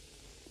 buddy.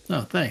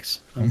 Oh, thanks.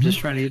 I'm just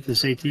trying to get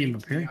this ATM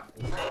up here.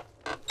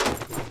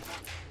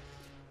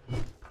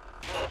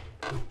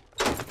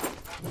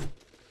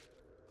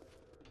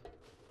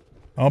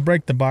 I'll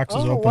break the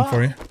boxes open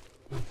for you.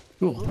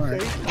 Cool. All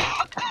right.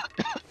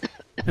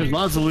 There's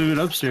lots of loot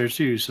upstairs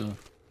too, so.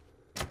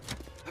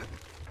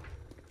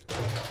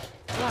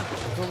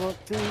 Come up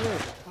through here.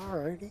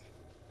 Alrighty.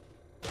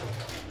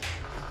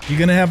 You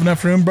gonna have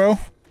enough room, bro?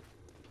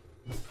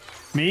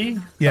 Me?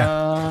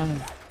 Yeah.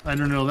 I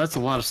don't know. That's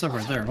a lot of stuff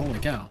right there. Holy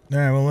cow. All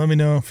right, well, let me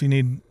know if you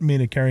need me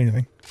to carry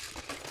anything.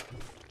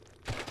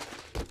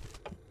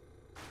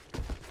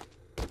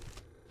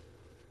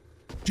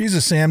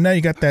 Jesus, Sam, now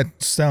you got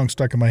that sound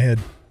stuck in my head.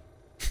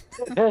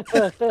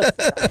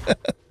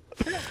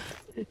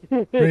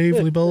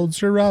 Bravely bold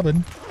Sir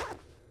Robin.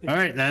 All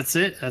right, that's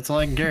it. That's all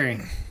I can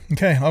carry.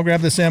 Okay, I'll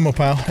grab this ammo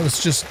pile. It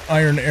was just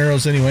iron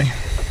arrows anyway.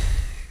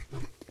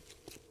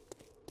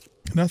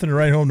 Nothing to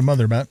write home to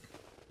Mother about.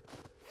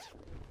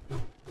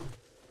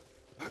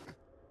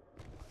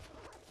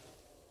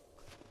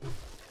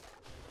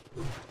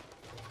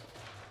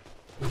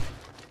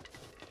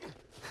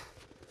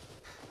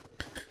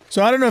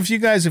 So I don't know if you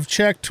guys have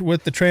checked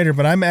with the trader,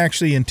 but I'm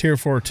actually in tier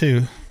 4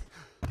 too.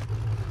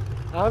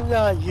 I'm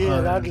not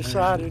yet. I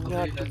decided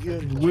not to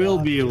get it. We'll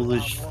be able to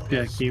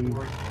check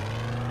you.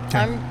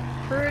 I'm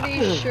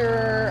pretty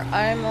sure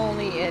I'm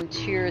only in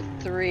tier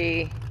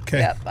 3. Okay.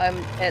 Yep, I'm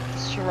at the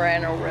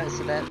Serrano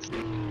residence.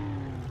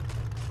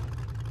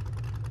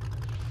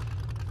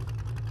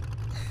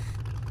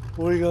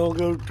 We gonna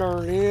go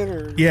turn in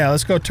or? Yeah,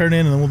 let's go turn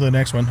in and then we'll do the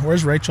next one.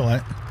 Where's Rachel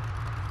at?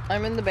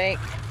 I'm in the bank.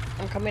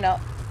 I'm coming up.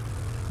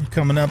 You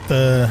coming up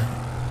the...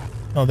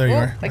 Oh, there you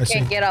are. I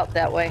can't get out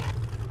that way.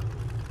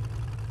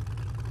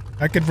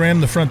 I could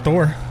ram the front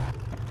door.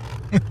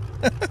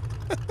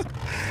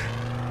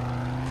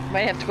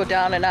 Might have to go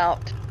down and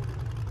out.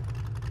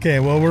 Okay,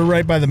 well, we're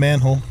right by the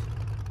manhole.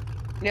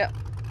 Yep.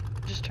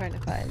 Just trying to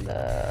find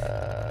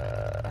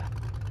the...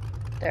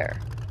 There.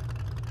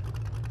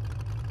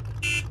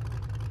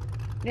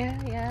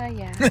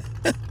 Yeah.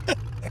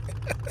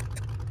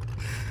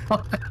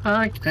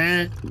 I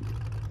can't.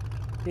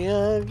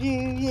 Yeah.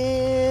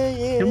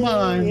 Come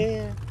on.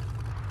 Yeah.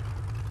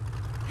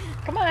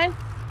 Come on.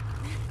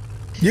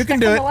 You can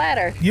do On it. the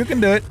ladder. You can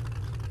do it.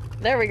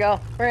 There we go.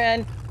 We're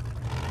in.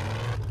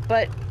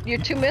 But you're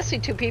missing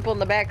two people in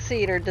the back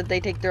seat, or did they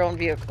take their own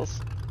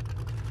vehicles?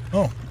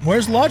 Oh,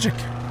 where's Logic?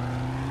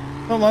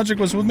 Oh, Logic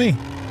was with me.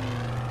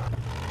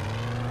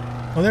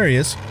 Oh, there he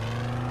is.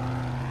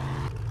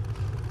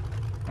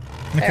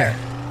 Okay. There.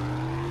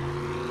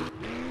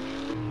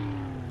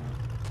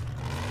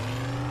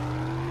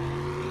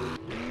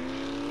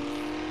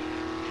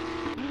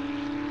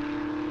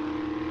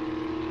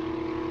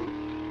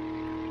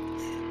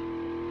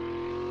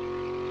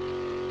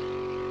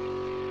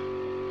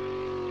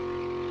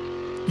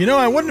 You know,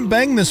 I wouldn't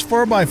bang this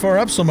 4x4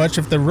 up so much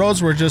if the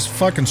roads were just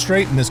fucking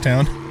straight in this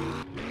town.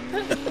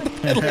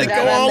 It'll like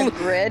Not on the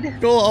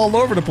grid. go all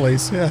over the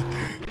place, yeah.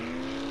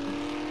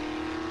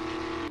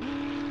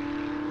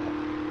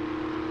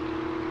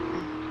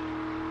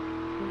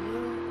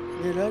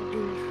 did I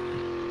do?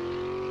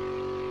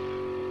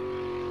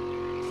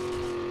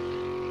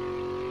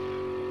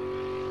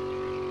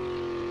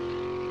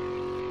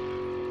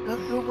 How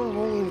come I'm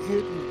only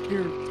getting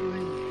tier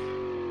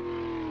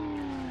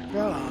 3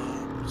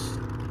 jobs?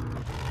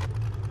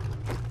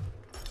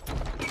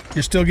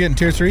 You're still getting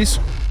tier 3s?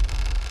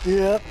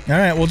 Yep. All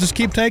right, we'll just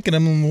keep taking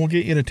them and we'll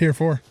get you to tier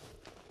 4.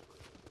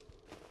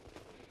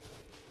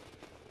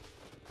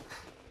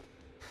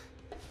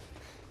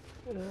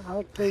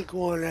 I'll take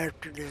one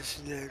after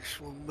this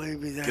next one.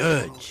 Maybe that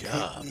Good will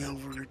job. get me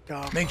over the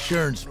top. Make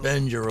sure and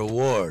spend your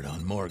reward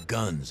on more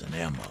guns and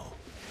ammo.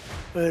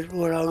 But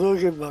when I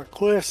look at my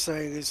quest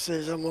thing, it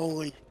says I'm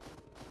only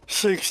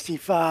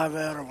 65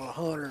 out of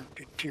 100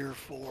 to tier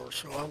 4,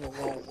 so I'm a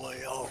long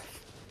way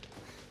off.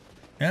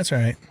 That's all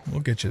right.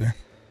 We'll get you there.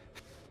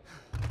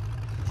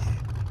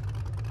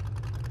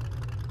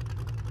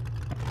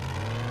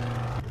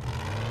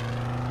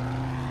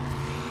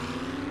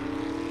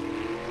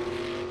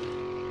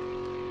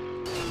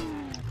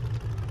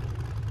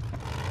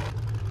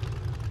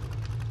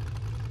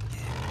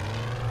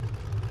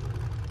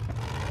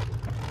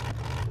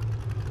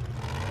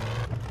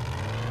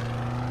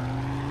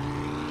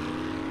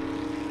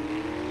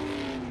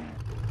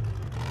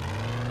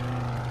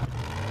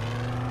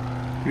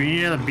 Do we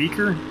need another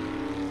beaker?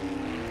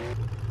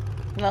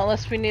 Not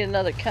unless we need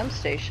another chem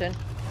station.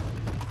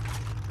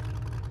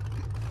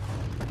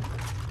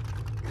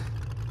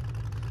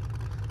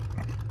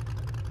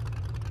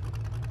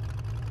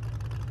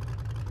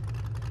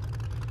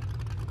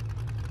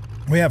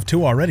 We have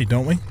 2 already,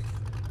 don't we?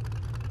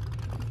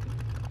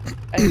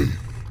 I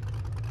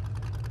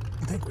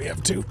think we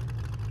have 2.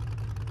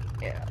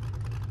 Yeah.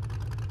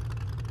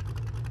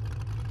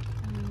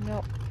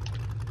 Nope.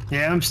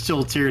 Yeah, I'm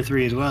still tier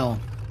 3 as well.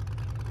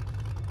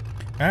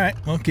 All right,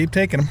 we'll keep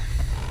taking them.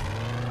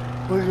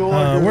 We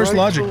going to where's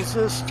Logic? Rachel's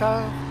this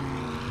time?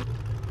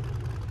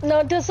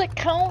 No, does it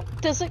count?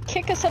 Does it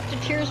kick us up to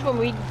tiers when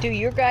we do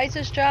your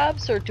guys'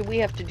 jobs, or do we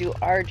have to do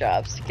our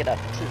jobs to get up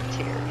to the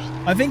tiers?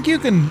 I think you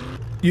can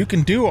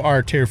do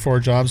our tier 4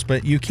 jobs,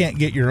 but you can't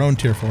get your own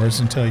tier 4s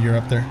until you're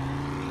up there.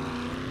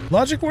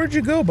 Logic, where'd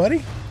you go,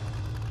 buddy?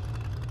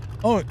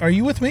 Oh, are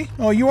you with me?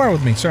 Oh, you are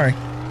with me. Sorry.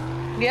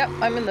 Yep,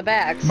 I'm in the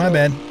back. My so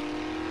bad.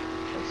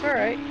 That's all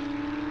right.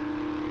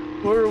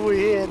 Where are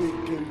we headed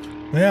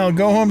to? Well, I'll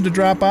go home to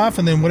drop off,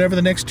 and then whatever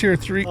the next tier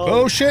 3...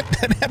 Oh, shit!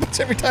 That happens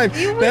every time.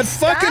 That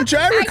fucking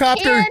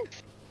gyrocopter,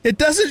 it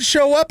doesn't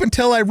show up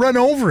until I run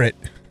over it.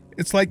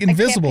 It's like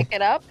invisible. I can't pick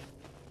it up?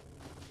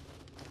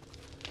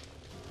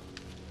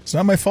 It's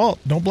not my fault.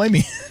 Don't blame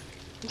me.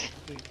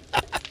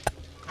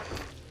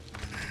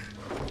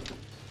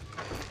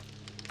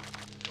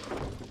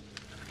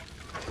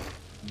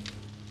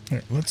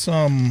 Here, let's,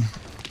 I'm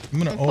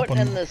gonna open... putting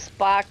in this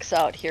box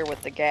out here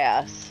with the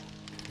gas.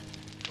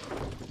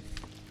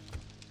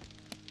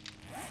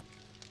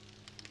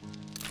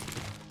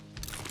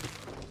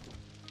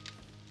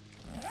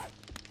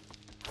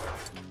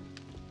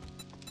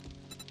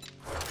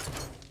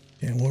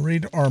 And we'll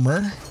read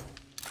armor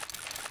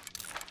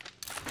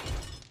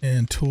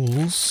and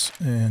tools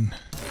and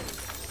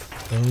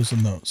those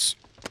and those.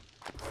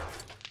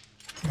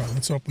 All right,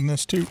 let's open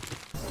this too.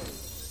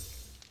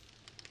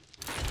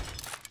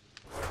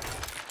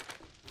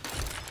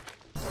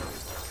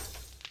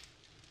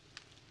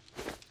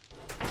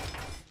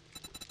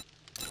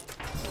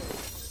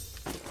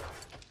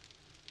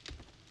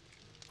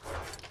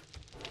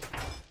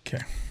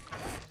 Okay.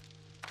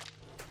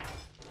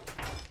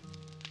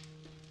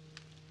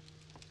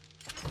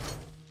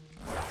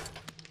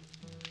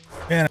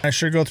 Man, I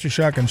sure go through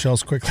shotgun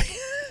shells quickly.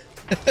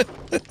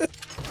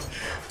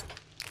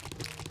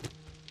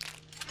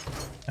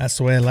 That's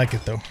the way I like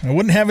it, though. I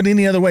wouldn't have it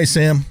any other way,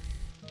 Sam.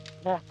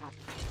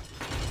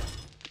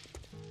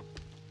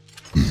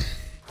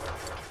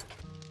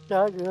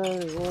 Shotgun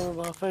is one of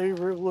my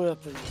favorite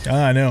weapons.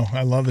 Ah, I know.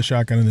 I love the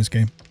shotgun in this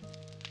game.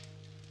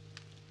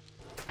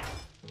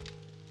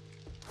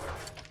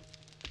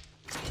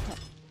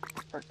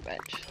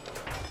 Workbench.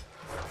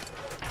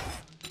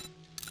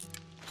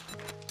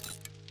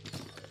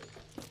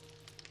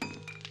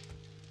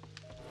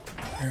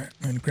 All right,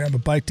 I'm going to grab a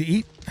bite to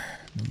eat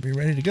and be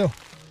ready to go.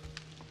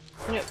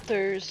 Yep,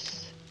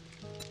 there's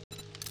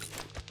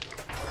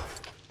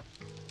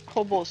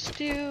hobo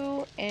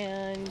stew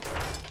and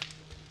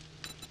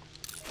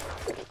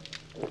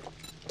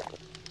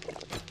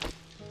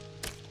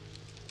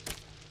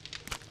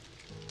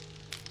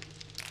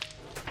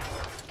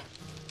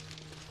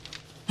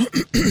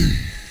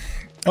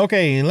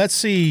Okay, let's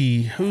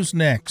see who's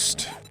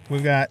next.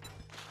 We've got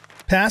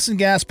Pass and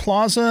Gas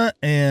Plaza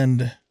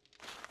and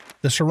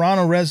the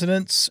Serrano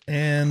Residence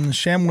and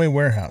Shamway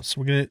Warehouse.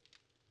 We're gonna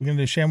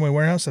do Shamway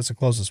Warehouse. That's the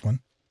closest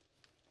one.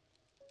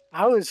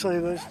 I would say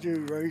let's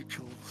do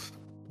Rachel's.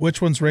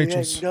 Which one's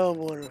Rachel's? We hadn't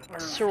done one of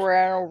hers.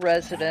 Serrano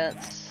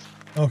Residence.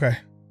 Okay.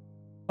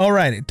 All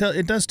right.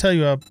 It does tell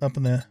you up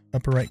in the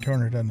upper right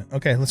corner, doesn't it?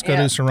 Okay, let's go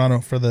Yeah. to Serrano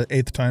for the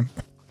 8th time.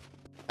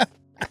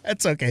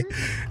 That's okay.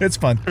 It's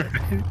fun.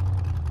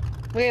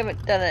 We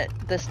haven't done it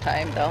this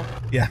time though.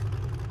 Yeah.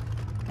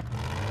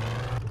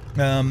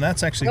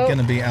 That's actually going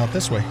to be out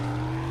this way.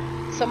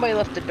 Somebody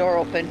left the door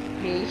open.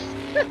 Me.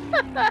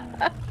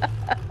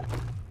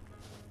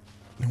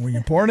 Were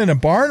you born in a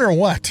barn or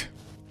what?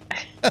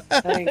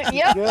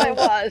 Yep, I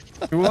was.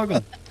 You're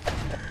welcome.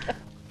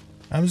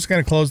 I'm just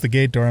going to close the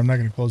gate door. I'm not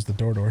going to close the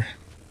door.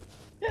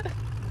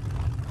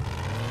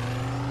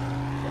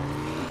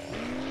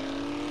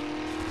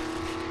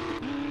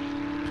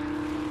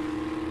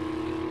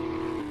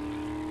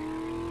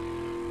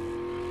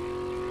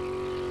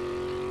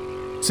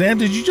 Sam,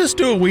 did you just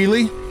do a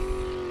wheelie?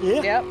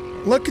 Yeah. Yep.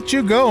 Look at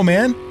you go,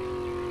 man.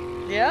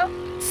 Yep.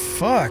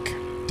 Fuck.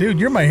 Dude,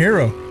 you're my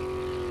hero.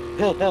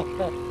 One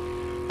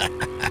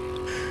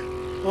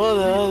of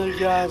the other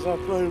guys I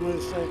played with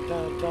the same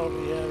time taught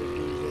me how to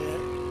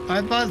do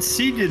I thought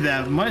C did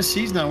that, but my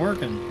C's not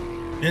working.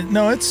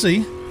 No, it's C.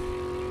 that.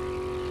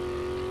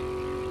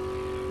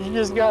 You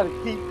just gotta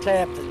keep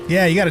tapping.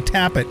 Yeah, you got to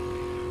tap it.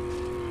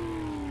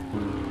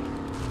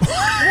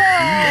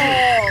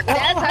 Whoa!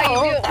 That's how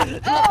you do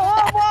it.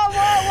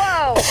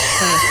 Whoa!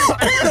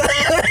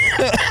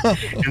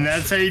 And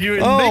that's how you do it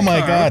in Oh big my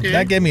car. god, Okay.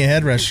 that gave me a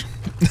head rush.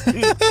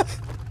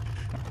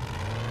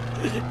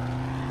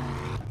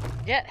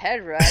 Get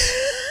head rush.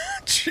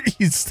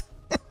 Jeez.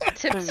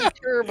 Tipsy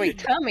turby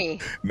tummy.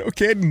 No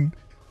kidding.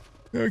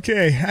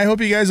 Okay, I hope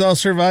you guys all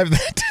survived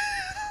that.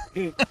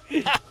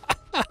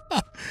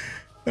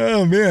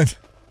 Oh man.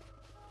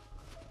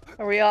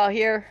 Are we all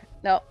here?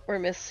 No, we're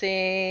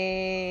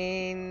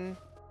missing.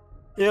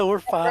 Yeah, we're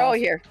fine. We're all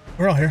here.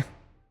 We're all here.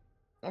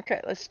 Okay,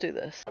 let's do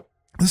this.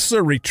 This is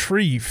a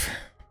retrieve.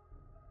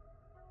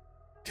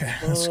 Okay,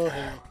 let's go.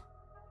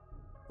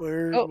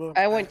 Where's Oh, my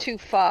I went too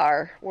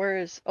far. Where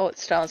is? Oh,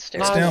 it's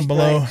downstairs. It's down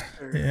below.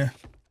 downstairs. Yeah.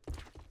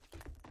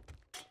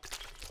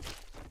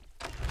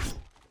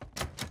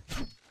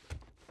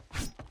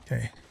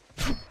 Okay.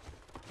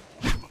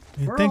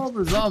 Where are all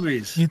the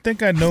zombies? You'd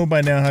think I'd know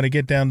by now how to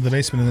get down to the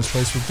basement in this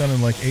place. We've done it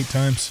like 8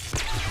 times.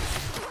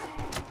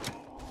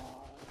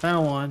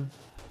 Found one.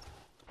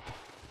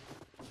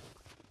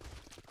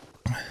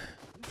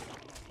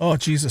 Oh,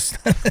 Jesus.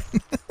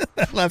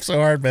 I laughed so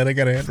hard, man. I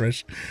got a head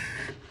rush.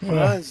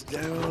 Mine's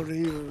down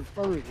even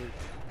further.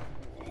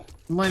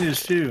 Mine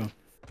is too.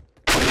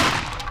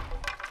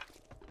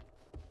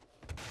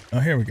 Oh,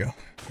 here we go.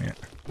 Yeah.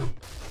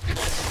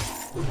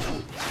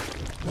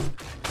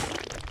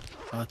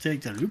 I'll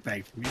take the loot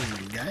bag from you,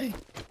 big guy.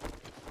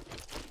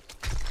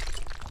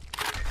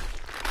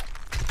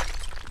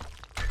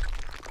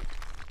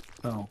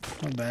 Oh,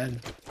 not bad.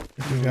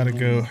 We gotta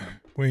go.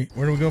 Wait,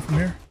 where do we go from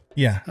here?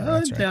 Yeah,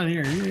 that's right. Down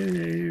here.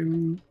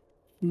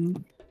 Yeah.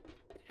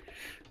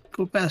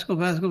 Go past, go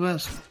past, go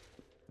past.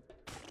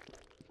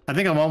 I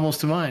think I'm almost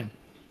to mine.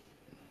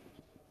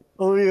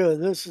 Oh yeah,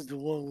 this is the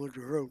one with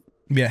the rope.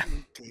 Yeah.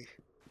 Okay.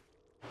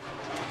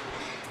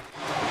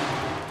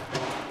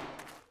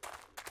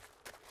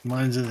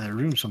 Mine's in that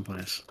room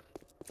someplace.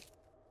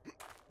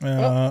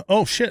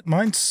 Oh shit,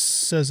 mine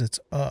says it's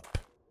up.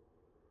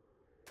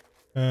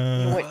 You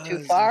went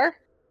too far.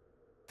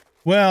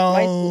 Well,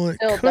 Mine's it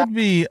still could down.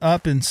 be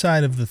up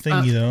inside of the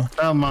thingy though.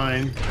 Found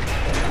mine.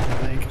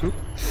 Thank you.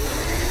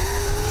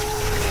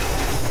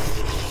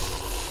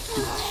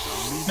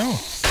 No.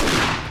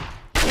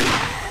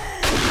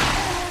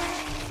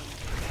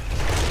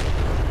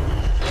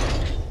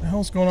 What the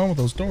hell's going on with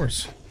those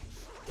doors?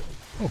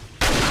 Oh,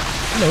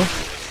 hello.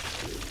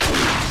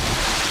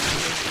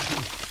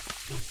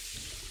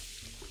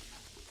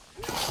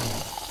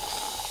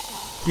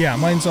 Yeah,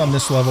 mine's on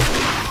this level.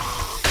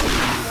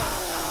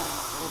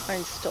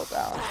 Mine's still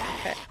down.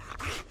 Okay.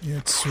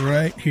 It's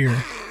right here.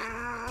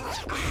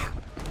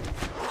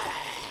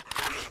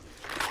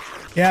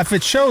 Yeah, if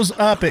it shows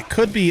up, it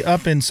could be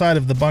up inside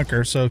of the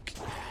bunker, so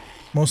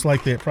most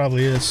likely it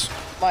probably is.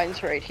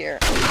 Mine's right here.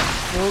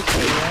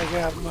 Okay, I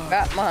got mine.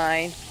 Got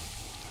mine.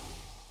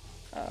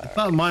 I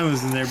thought mine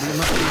was in there, but it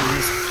must be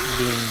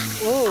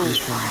this Whoa.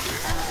 this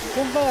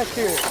one. Come back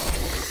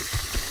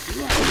here.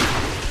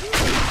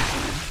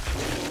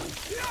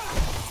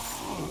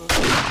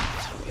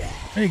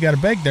 Hey, you got a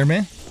bag there,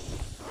 man.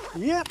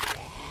 Yep.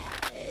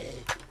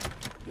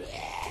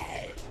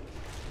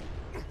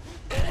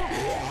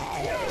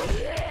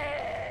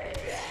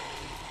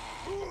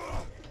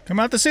 Come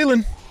out the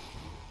ceiling.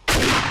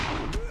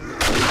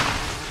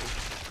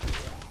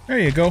 There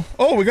you go.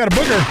 Oh, we got a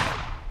booger.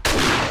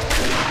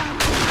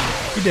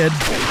 He did.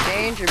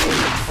 Danger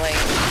music playing.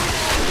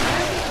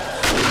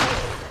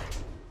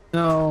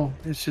 No,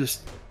 it's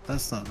just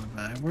that's not my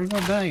bag. Where's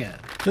my bag at?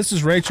 This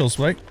is Rachel's,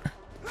 right?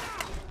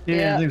 Yeah,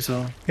 Yeah. I think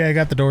so. Okay, I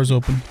got the doors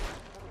open.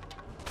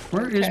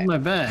 Where is Okay. my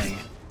bag?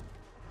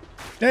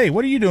 Hey,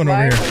 what are you doing over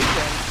Mine here? was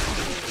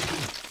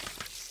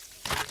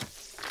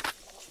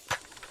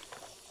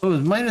Oh,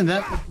 is mine in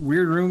that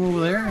weird room over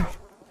there?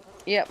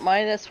 Yep,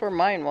 mine. That's where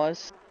mine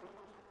was.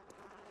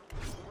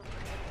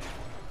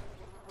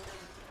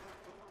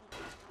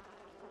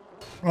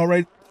 All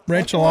right,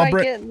 Rachel, do I'll I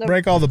break get in the-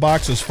 break all the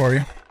boxes for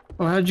you.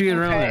 Oh, how'd you get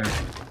around Okay. there?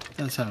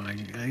 That's how I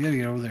gotta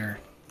get over there.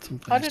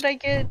 How did I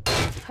get?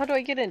 How do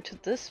I get into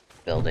this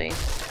building?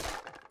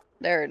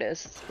 There it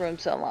is.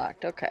 Room's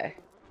unlocked. Okay.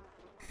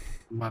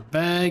 My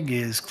bag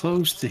is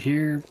close to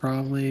here,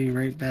 probably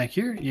right back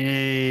here.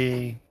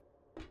 Yay.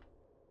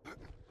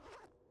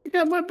 I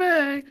got my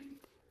bag.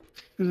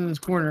 It's in this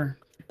corner.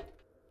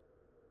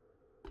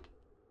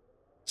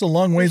 It's a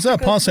long ways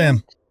up, huh,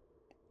 Sam?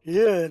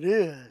 Yeah, it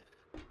is.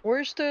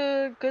 Where's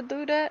the good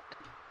loot at?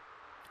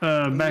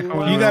 Back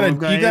over You where gotta, old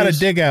guy you gotta is.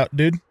 dig out,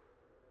 dude.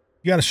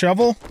 You got a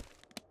shovel?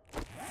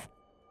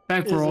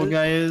 Back where Is old it?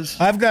 guy is.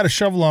 I've got a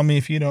shovel on me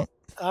if you don't.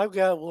 I've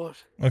got one.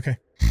 Okay.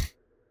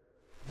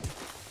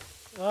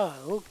 Ah,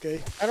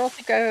 okay. I don't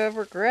think I've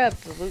ever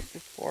grabbed the loot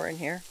before in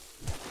here.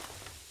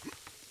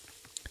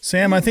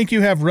 Sam, I think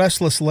you have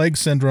restless leg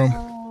syndrome.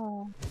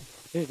 Oh.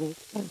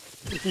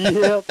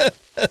 Yep.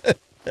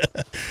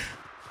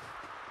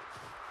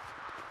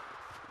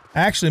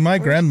 Actually, my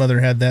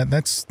grandmother had that.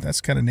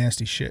 That's kind of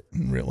nasty shit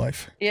in real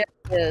life. Yeah,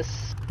 it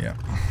is. Yeah.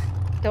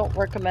 Don't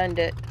recommend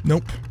it.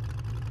 Nope.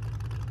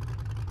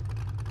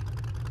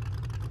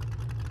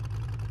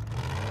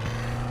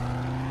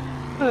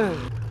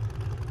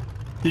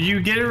 Did you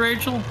get it,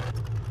 Rachel?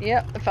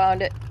 Yep, I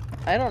found it.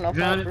 I don't know if I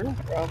Got have it. room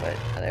for it,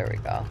 but there we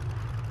go.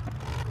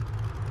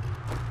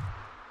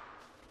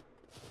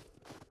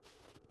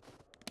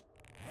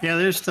 Yeah,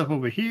 there's stuff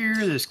over here.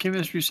 There's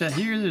chemistry set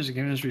here. There's a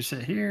chemistry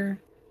set here.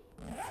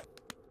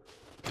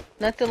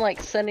 Nothing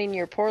like sending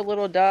your poor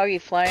little doggy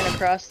flying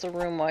across the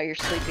room while you're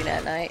sleeping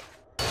at night.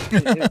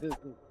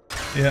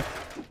 Yeah.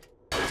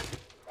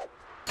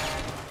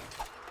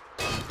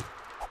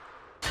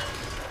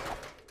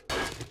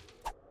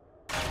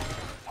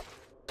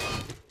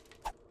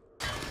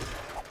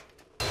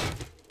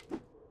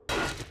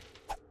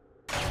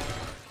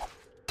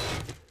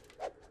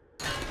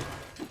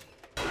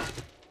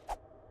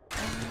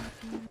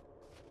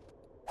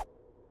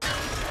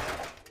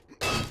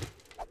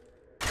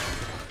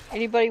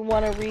 Anybody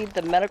want to read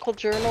the medical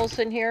journals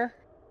in here?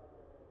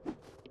 I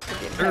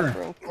didn't have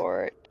Sure. room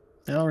for it.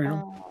 Yeah, I'll read 'em.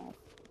 Oh.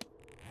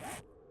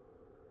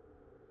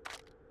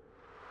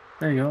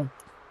 There you go.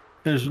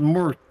 There's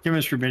more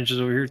chemistry benches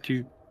over here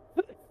too.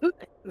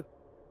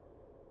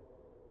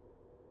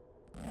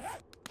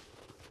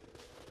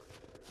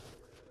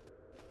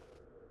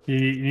 You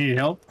need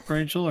help,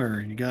 Rachel,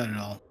 or you got it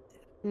all?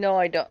 No,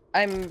 I don't.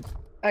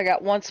 I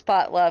got one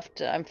spot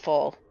left. I'm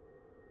full.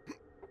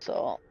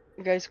 So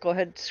you guys go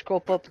ahead and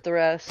scope up the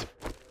rest.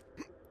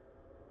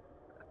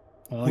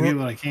 Well, I'll get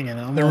what I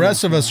can. The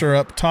rest of us are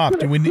up top.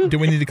 Do we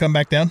need to come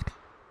back down?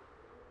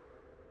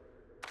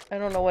 I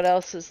don't know what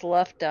else is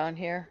left down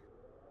here.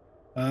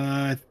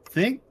 I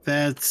think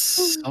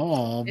that's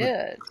all, but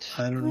It.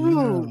 I don't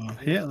know.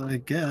 Yeah, I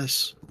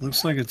guess.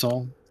 Looks like it's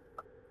all.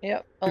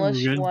 Yep. we're Unless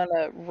you good. want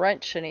to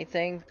wrench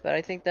anything, but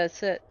I think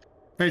that's it.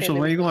 Rachel, then-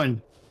 where are you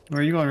going?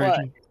 Where are you going, What?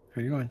 Rachel?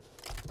 Where are you going?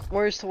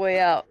 Where's the way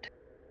out?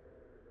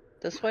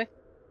 This way?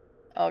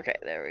 Okay,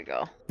 there we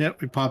go. Yep,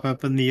 we pop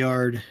up in the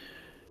yard.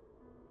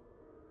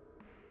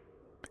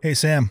 Hey,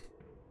 Sam.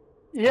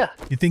 Yeah.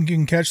 You think you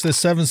can catch this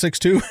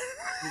 762?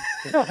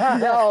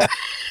 No.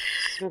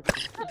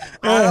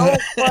 I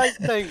don't quite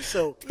think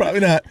so. Probably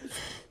not.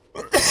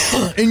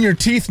 In your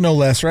teeth, no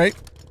less, right?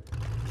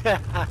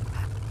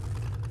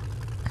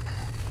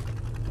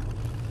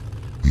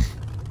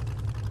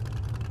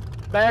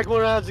 Back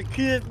when I was a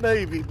kid,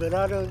 maybe, but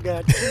I done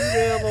got too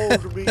damn old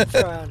to be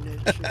trying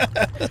that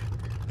shit.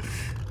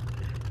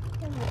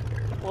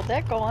 Will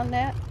that go on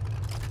that?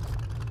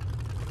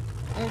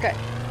 Okay.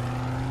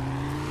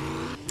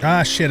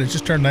 Ah, shit. It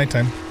just turned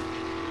nighttime.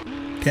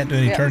 Can't do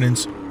any Yeah.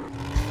 turn-ins.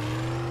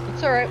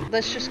 It's alright.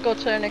 Let's just go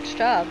to our next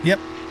job. Yep.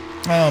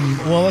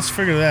 Well, let's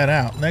figure that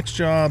out. Next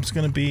job's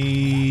going to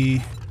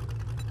be...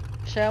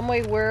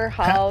 Shamway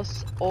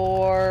Warehouse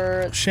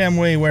or...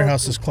 Shamway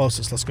Warehouse is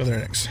closest. Let's go there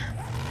next.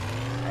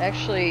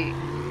 Actually,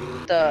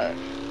 the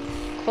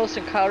Close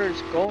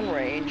Encounters Gun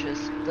Range is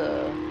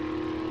the...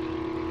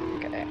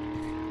 Okay.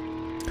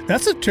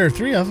 That's a tier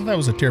 3. I thought that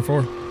was a tier 4.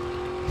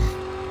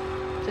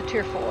 It's a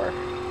tier 4.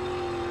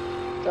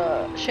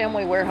 The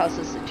Shamway Warehouse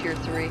is a tier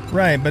 3.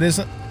 Right, but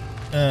isn't...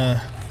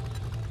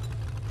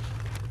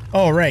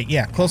 Oh, right.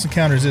 Yeah, Close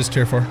Encounters is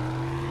tier 4.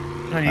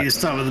 I need to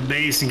stop at the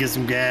base and get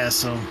some gas,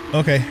 so...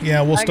 Okay,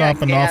 yeah, we'll I stop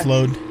got and gas.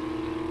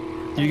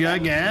 offload. You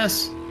got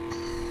gas?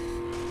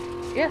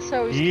 Yes, I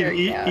always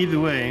carry gas. Either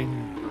way.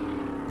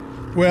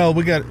 Well,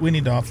 we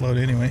need to offload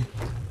anyway.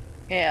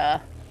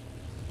 Yeah.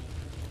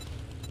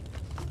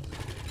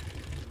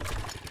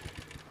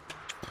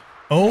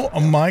 Oh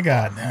my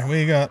god.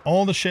 We got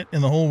all the shit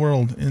in the whole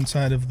world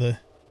inside of the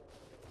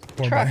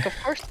 4x. Truck, of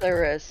course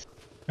there is.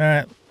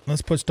 Alright,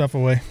 let's put stuff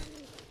away.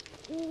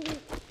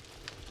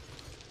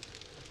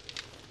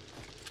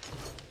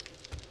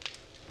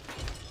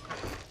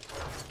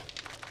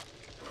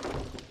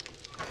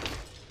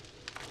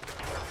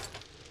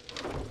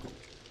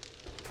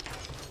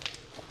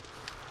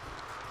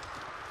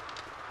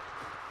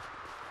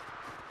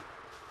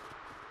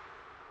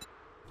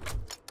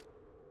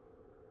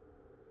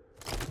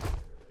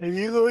 Have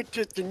you looked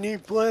at the new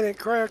Planet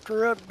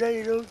Crafter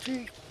update,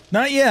 OG?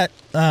 Not yet.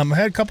 I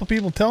had a couple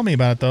people tell me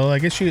about it though. I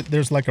guess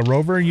there's like a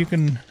rover you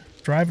can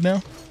drive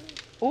now.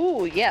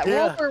 Ooh, yeah,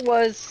 Yeah. Rover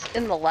was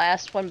in the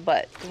last one,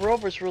 but the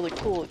Rover's really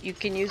cool. You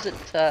can use it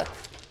to,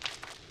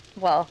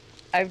 well,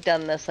 I've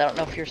done this. I don't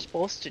know if you're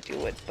supposed to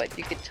do it, but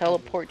you could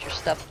teleport your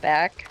stuff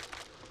back.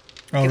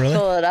 You Oh, can really?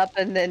 fill it up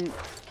and then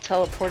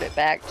teleport it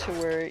back to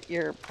where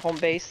your home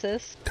base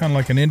is. Kind of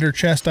like an ender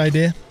chest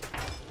idea.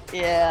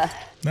 Yeah.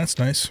 That's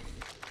nice.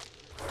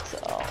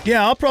 So.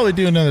 Yeah, I'll probably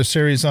do another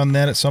series on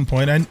that at some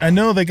point. I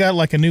know they got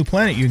like a new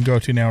planet you can go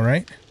to now,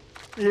 right?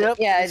 Yep.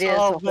 Yeah, it's it is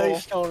all a whole-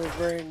 based on a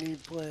brand new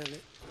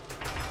planet.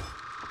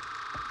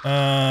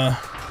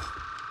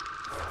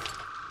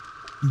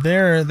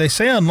 They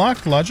say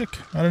unlocked logic.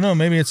 I don't know.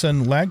 Maybe it's a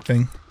lag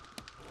thing.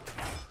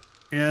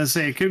 Yeah, I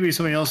say it could be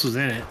somebody else was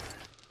in it.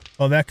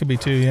 Oh, that could be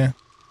too. Yeah.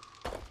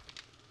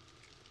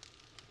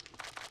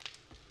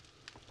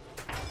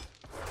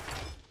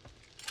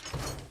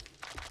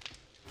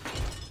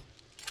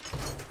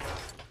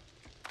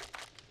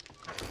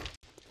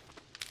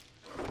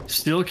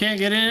 Still can't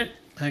get in it?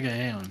 Okay,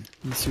 hang on.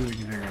 Let's see what we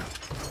can figure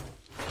out.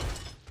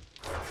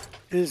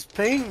 His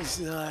ping's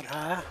not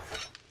high.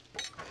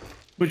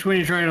 Which one are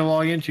you trying to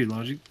log into,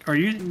 Logic? Are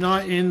you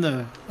not in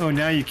the... Oh,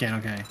 now you can,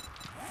 okay.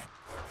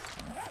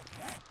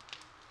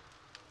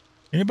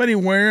 Anybody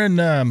wearing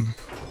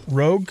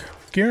rogue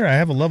gear? I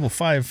have a level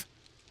 5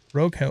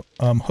 rogue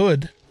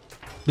hood.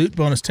 Loot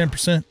bonus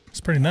 10%.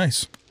 It's pretty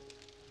nice.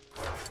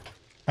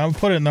 I'll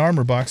put it in the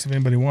armor box if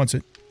anybody wants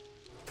it.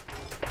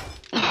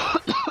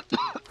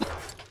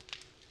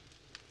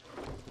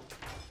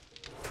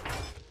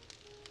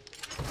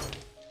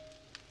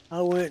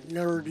 I went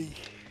nerdy.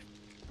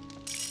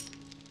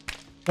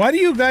 Why do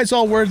you guys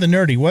all wear the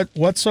nerdy?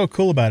 What's so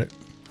cool about it?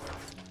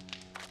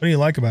 What do you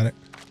like about it?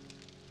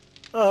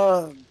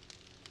 I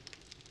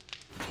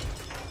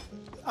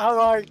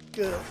like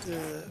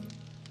the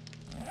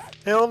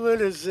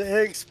helmet is the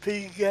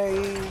XP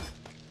gain.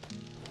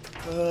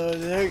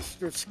 The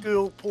extra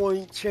skill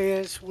point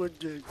chance with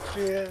the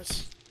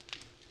chest.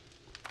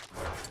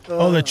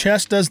 Oh, the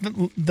chest does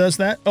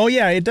that? Oh,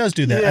 yeah, it does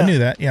do that. I Yeah. knew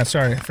that. Yeah,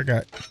 sorry, I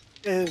forgot.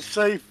 And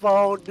safe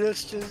fall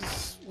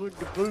distance with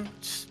the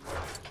boots.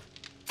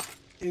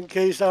 In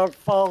case I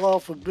fall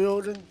off a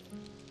building.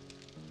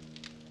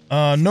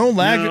 No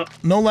lag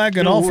at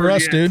no all for word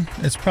us, yet. dude.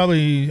 It's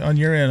probably on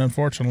your end,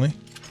 unfortunately.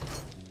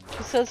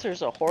 He says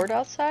there's a horde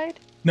outside?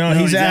 No, No,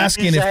 he's he's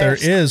asking if there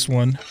asking. is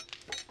one.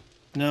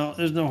 No,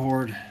 there's no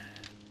horde.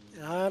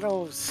 I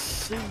don't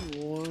see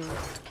one.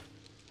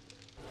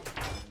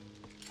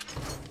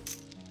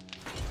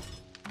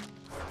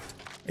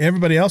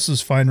 Everybody else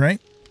is fine,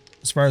 right?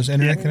 As far as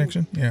internet Yeah.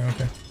 connection? Yeah,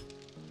 okay.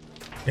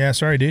 Yeah,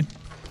 sorry, dude.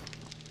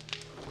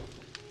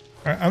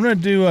 All right, I'm going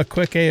to do a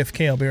quick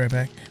AFK. I'll be right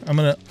back.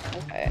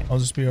 Okay. I'll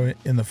just be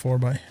in the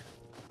 4x.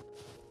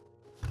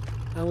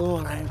 I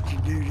won't have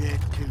to do that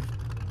too.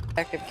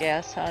 Pack of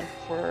gas on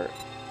for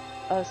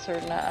us or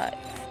not.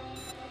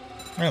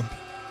 Oh,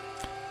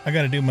 I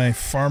got to do my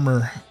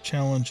farmer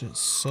challenges.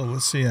 So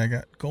let's see. I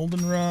got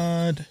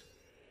goldenrod,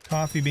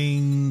 coffee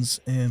beans,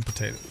 and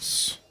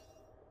potatoes.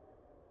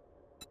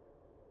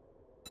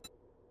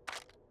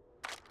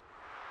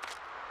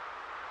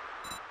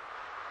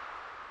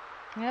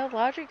 Yeah,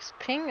 Logic's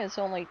ping is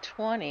only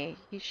 20.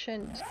 He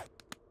shouldn't.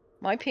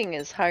 My ping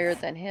is higher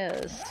than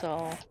his, so.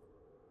 I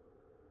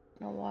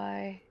don't know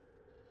why.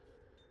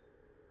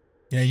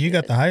 Yeah, you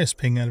got the highest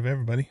ping out of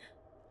everybody.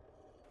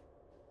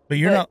 But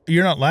you're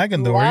not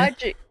lagging though, are you?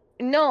 Logic.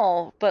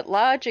 No, but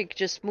Logic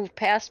just moved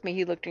past me.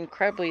 He looked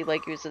incredibly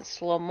like he was in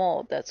slow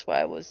mo. That's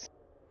why I was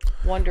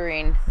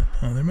wondering.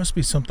 Oh, there must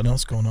be something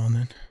else going on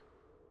then.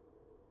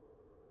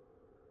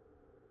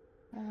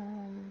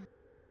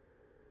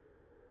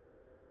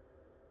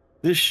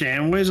 This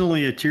Shamway's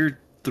only a tier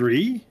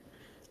 3?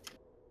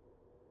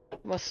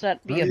 Must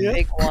not be Oh, a yeah.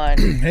 big one.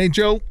 Hey,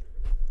 Joe.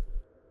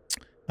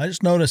 I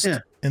just noticed Yeah.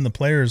 in the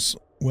players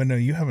window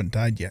you haven't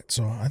died yet,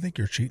 so I think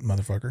you're cheating,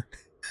 motherfucker.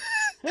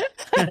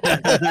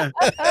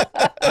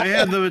 I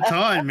have the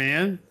baton,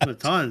 man.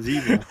 Baton's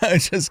evil. I'm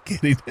just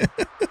kidding.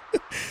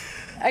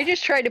 I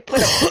just tried to put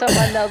up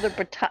some another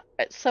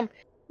baton.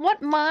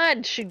 What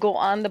mod should go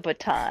on the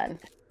baton?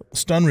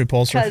 Stun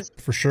repulsor 'Cause-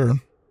 for sure.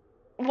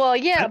 Well,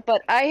 yeah,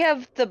 but I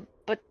have the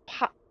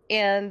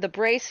and the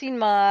bracing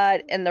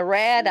mod and the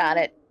rad on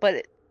it, but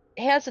it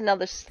has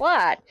another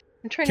slot.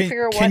 I'm trying to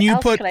figure out what else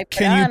can I put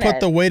Can you on put it.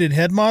 the weighted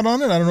head mod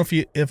on it? I don't know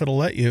if it'll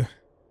let you.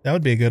 That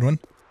would be a good one.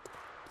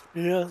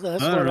 Yeah,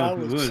 that's I don't what know I if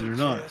it would would or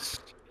not.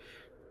 suggest.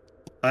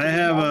 I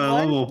have a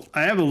want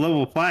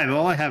level 5.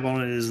 All I have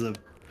on it is the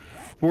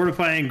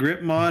fortifying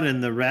grip mod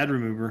and the rad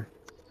remover.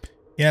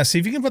 Yeah, see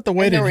if you can put the And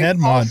weighted head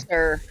mod.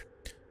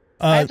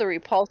 I have the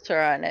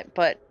repulsor on it,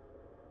 but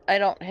I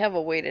don't have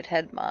a weighted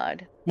head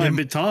mod. My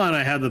baton,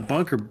 I have the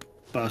bunker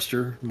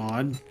buster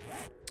mod.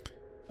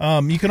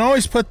 You can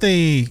always put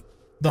the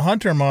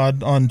hunter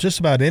mod on just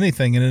about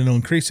anything, and it'll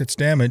increase its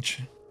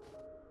damage.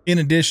 In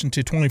addition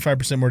to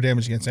 25% more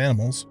damage against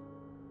animals.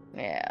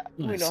 Yeah,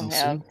 we Nice, don't so-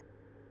 have.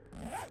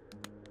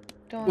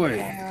 Don't Wait.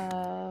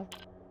 have.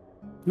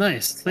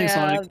 Nice. Thanks,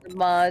 Yeah, Sonic. the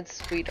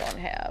mods we don't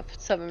have.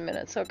 7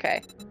 minutes.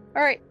 Okay.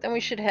 All right, then we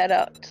should head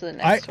out to the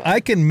next one. I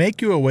can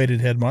make you a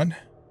weighted head mod.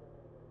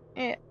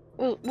 Yeah,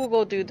 we'll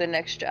go do the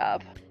next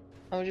job.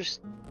 I'll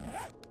just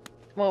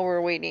while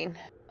we're waiting.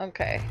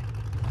 Okay.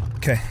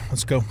 Okay,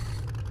 let's go.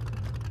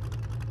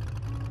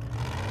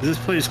 Is this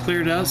place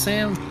cleared out,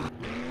 Sam?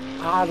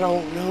 I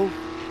don't know.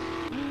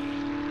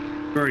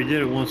 We already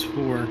did it once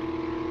before.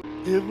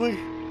 Did we?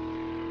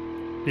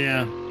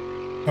 Yeah.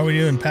 Are we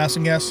doing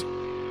passing gas?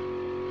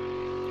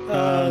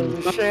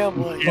 The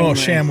Shamway. Oh,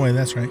 Shamway,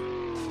 that's right.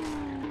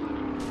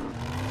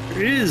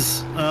 There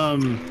is, I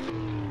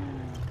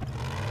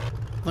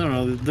don't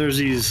know, there's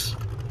these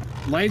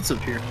lights up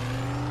here.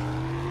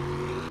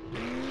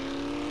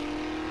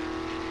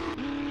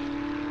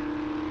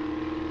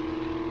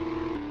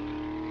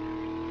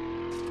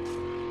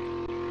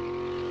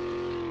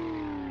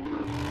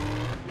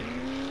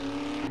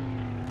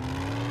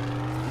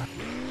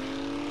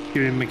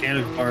 Give me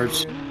mechanical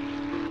parts.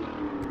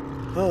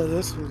 Oh,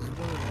 this was fun.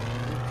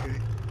 Okay.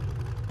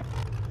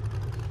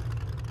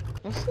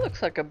 This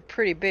looks like a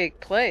pretty big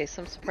place.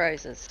 I'm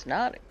surprised it's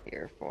not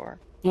here for.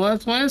 Well,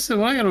 that's why I said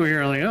when I got over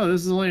here, I'm like, oh,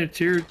 this is only a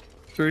tier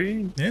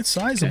 3. It's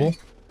sizable.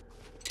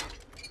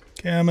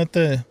 Okay, I'm at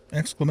the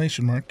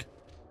exclamation mark.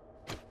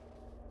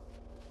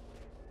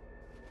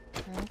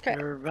 Okay.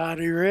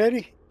 Everybody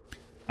ready?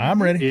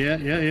 I'm ready. Yeah.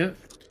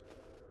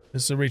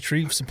 This is a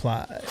retrieve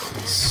supplies.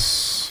 This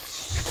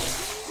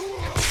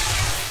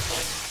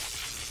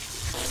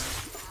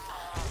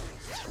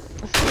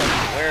is like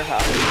a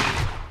warehouse.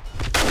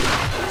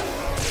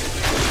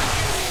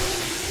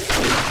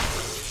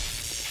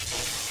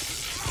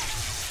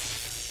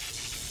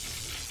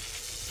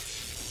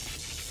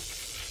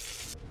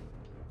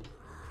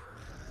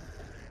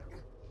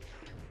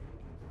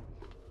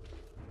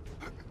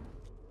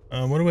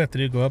 What do we have to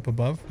do? Go up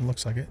above? It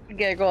looks like it. You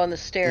gotta go on the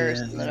stairs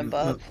and then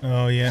above.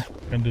 Oh yeah,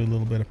 gonna do a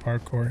little bit of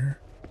parkour here.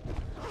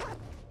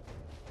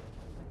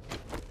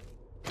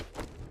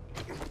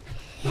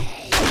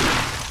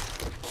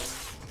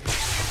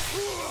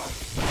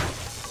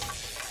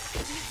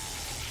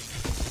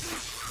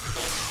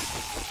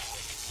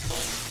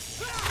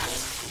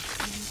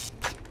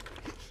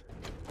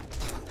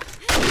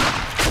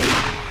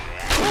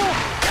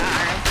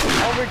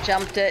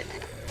 Jumped it.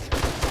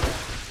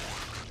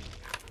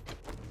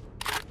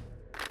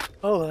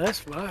 Oh,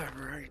 that's mine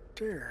right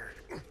there.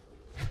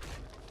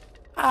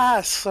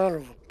 Ah, son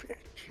of a bitch.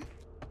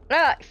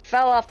 Ah, it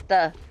fell off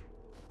the...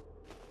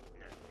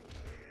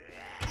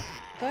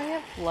 Do I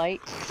have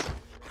lights?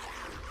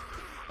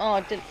 Oh,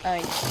 I didn't... I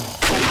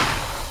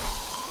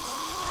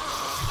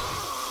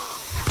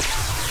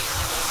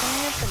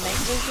have the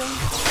night vision?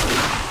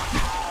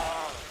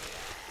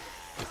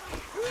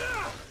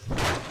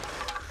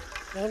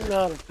 I'm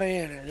not a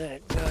fan of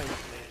that night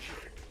vision.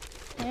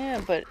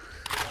 Yeah, but...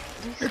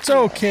 It's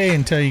okay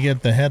until you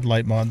get the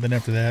headlight mod. Then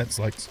after that, it's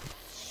like...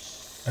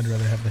 I'd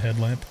rather have the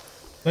headlamp.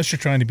 Unless you're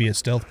trying to be a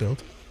stealth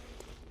build.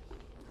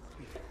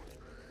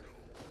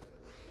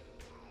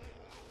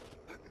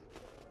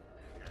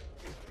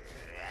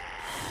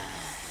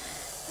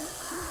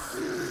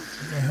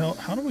 What the hell?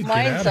 How do we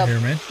get out of here,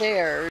 man?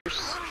 Upstairs.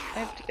 I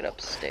have to get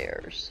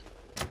upstairs.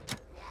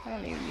 I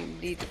don't even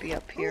need to be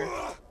up here.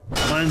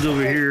 Mine's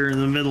over here in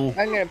the middle.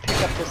 I'm gonna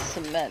pick up the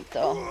cement,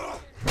 though.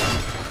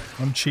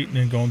 I'm cheating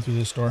and going through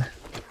this door.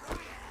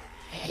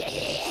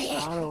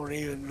 I don't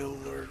even know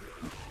where.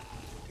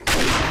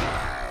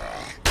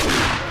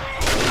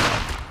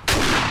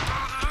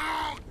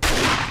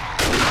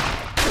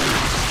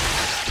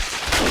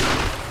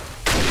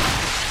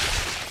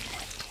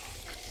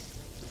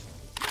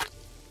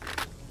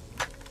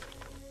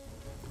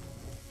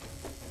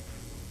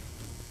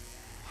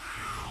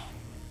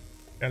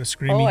 Got a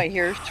screaming. Oh, I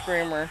hear a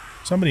screamer.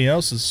 Somebody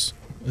else is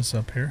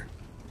up here.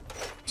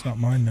 It's not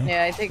mine, though.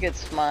 Yeah, I think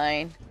it's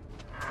mine.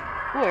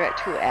 Ooh, I got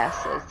 2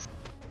 asses.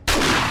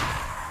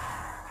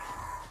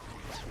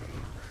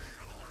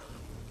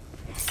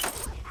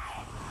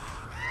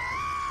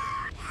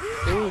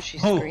 Ooh,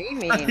 she's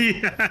screaming.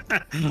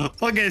 Yeah.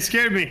 Okay,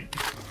 scared me.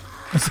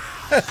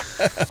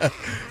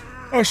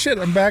 Oh shit,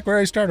 I'm back where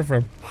I started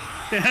from.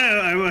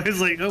 Yeah, I was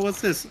like, oh,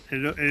 what's this?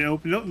 And it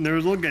opened up and there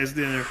was little guys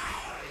down there.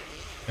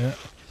 Yeah.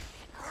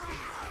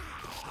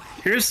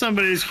 Here's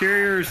somebody's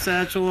carrier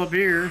satchel up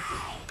here.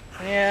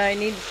 Yeah, I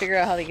need to figure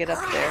out how to get up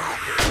there.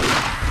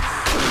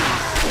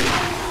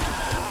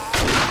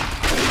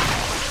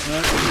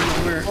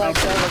 Like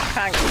all the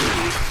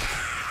concrete.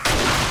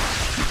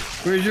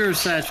 Where's your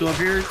satchel? Up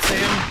here,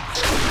 Sam?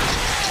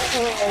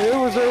 It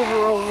was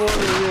over on one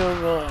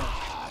of them.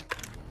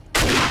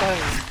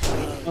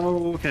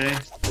 Oh, okay.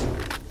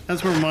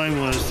 That's where mine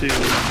was, too.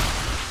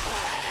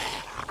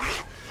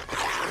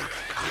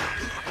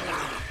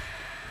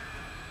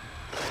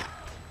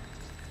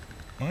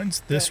 Mine's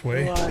this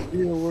way. No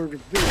idea where to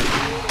be.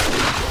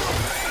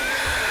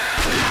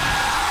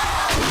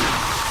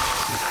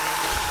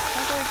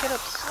 How do I get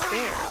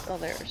upstairs? Oh,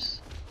 there's.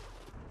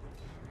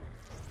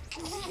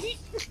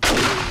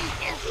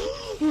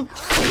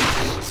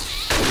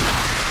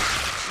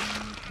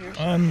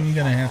 I'm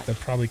gonna have to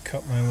probably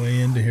cut my way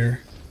into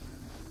here.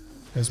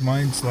 Because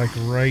mine's like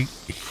right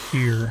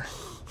here.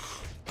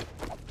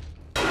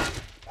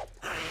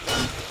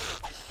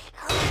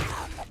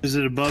 Is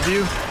it above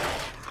you?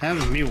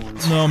 Having me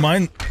once. No,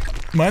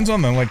 mine's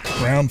on the like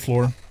ground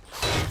floor.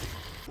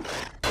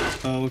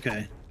 Oh,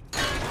 okay.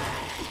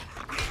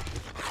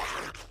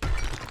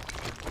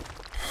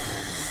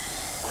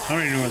 I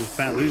don't even know where the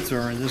fat loots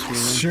are in this room.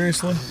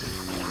 Seriously? I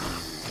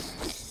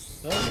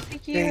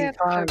think you Can't have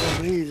find to,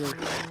 them either.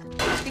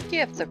 I think you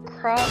have to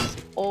cross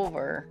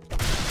over.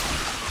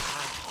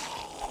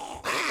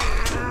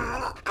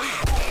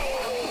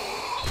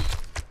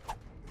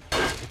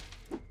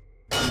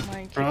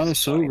 Mine keeps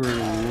Cross going over to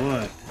down.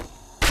 what?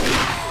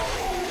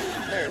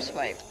 There's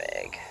my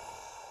bag.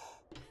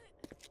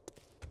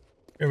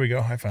 There we go.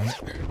 I found it.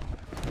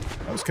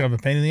 That was kind of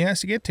a pain in the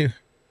ass to get to.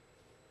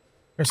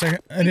 For a second,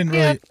 I didn't You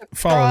really have to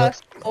follow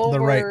cross the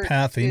right over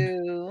pathing.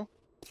 to-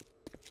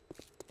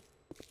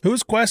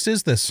 Whose quest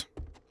is this?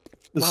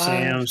 The Mine.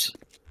 Sam's.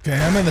 Okay,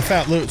 I'm in the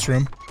fat loots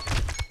room.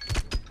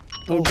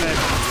 Oh, bad.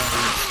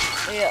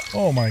 Yep.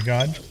 Oh my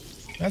god.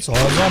 That's a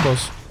lot of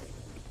zombos.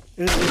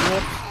 Is it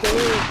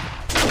upstairs?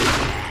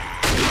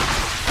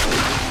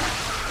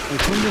 Oh,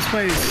 come this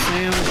way,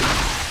 Sam.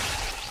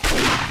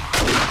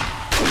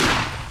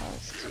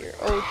 Let's see here.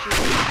 Oh,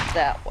 geez,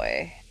 that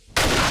way.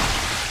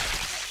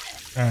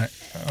 Alright,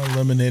 I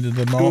eliminated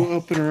them Go all.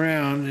 up and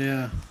around,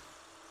 yeah.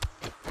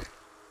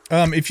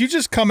 If you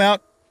just come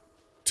out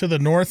to the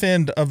north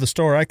end of the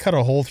store, I cut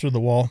a hole through the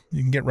wall.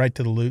 You can get right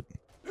to the loot.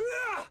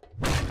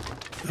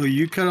 Oh,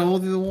 you cut a hole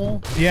through the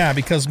wall? Yeah,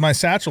 because my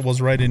satchel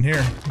was right in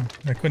here.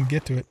 I couldn't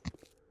get to it.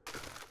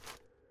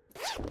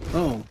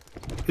 Oh.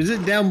 Is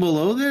it down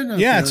below then?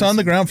 Okay, Yeah, it's on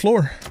the ground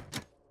floor.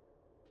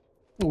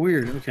 Oh,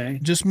 weird, okay.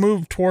 Just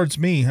move towards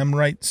me. I'm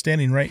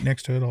standing right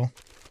next to it all.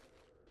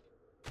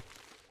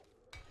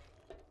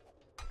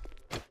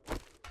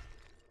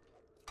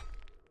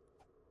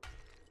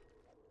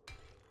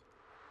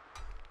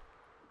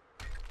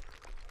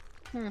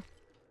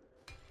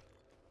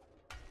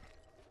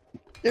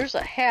 There's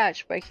a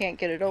hatch, but I can't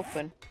get it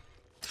open.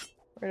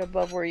 Right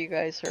above where you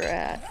guys are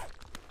at.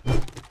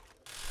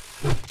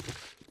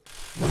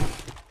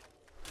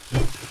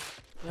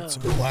 It's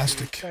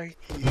plastic. Thank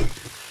you.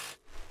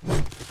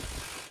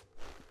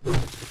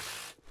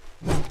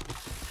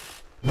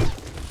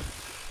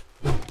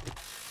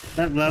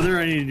 That leather,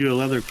 I need to do a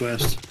leather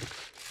quest.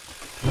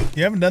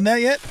 You haven't done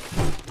that yet?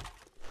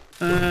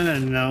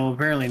 No,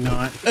 apparently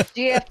not.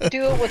 Do you have to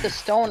do it with a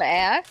stone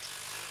axe?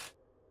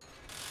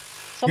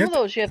 Some Yep. of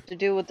those you have to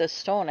do with the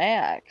stone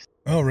axe.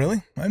 Oh,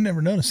 really? I've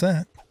never noticed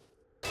that.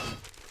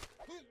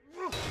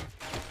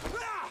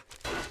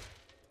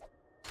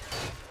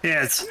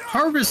 Yeah, it's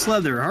harvest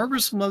leather.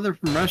 Harvest leather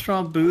from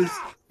restaurant booth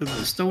with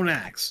a stone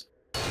axe.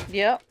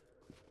 Yep.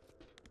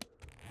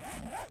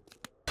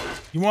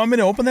 You want me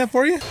to open that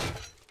for you?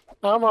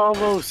 I'm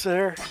almost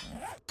there.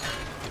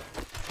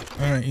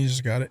 Alright, you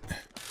just got it.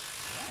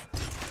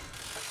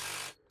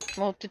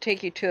 We'll have to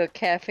take you to a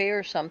cafe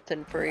or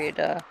something for you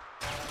to...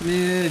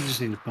 Yeah, I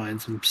just need to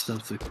find some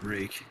stuff to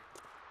break.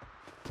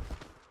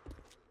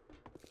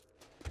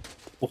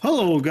 Well,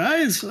 hello,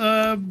 guys.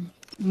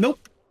 Nope.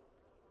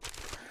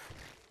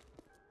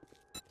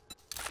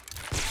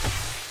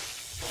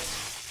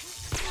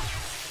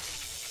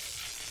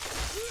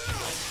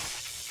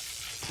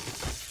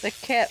 The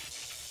cat...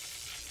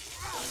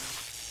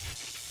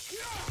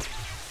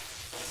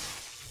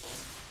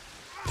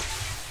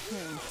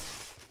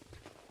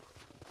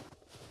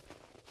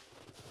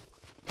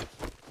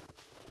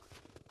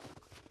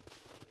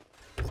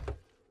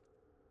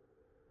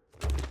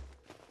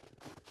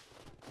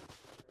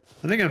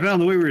 I think I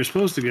found the way we were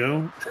supposed to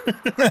go.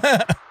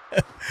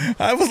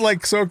 I was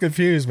like so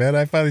confused, man.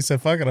 I finally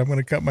said, fuck it, I'm going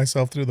to cut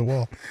myself through the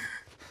wall.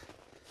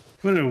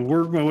 I'm gonna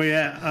work my way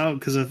out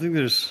because I think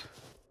there's...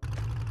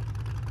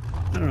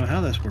 I don't know how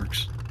this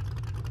works.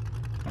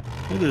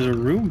 Oh, there's a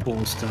room full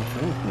of stuff.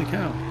 Oh, holy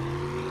cow.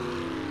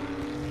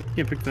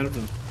 Can't pick that up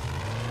though.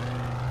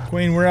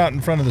 Queen, we're out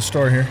in front of the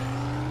store here.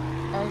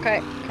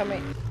 Okay,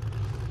 coming.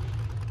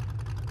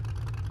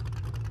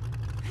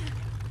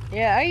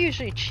 Yeah, I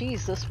usually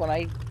cheese this one.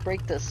 I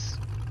break this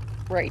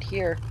right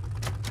here.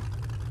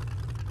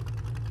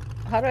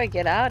 How do I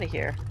get out of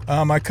here?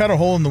 I cut a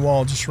hole in the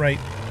wall just right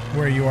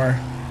where you are.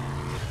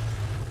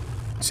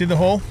 See the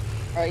hole?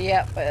 Oh,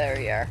 yeah, there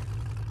you are.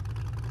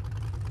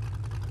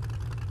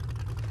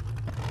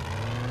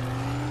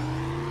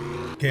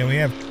 Okay,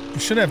 we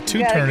should have two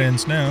You gotta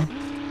turn-ins now.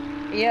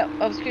 Yep,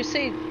 I was gonna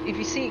say, if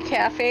you see a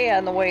cafe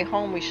on the way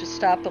home, we should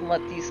stop and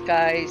let these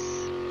guys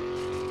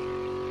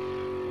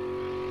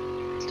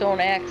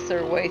stone axe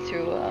their way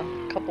through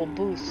a couple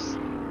booths.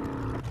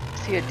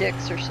 See a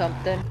Dick's or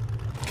something.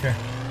 Okay.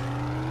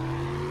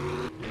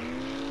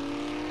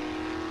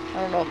 I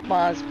don't know if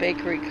Ma's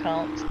Bakery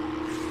counts.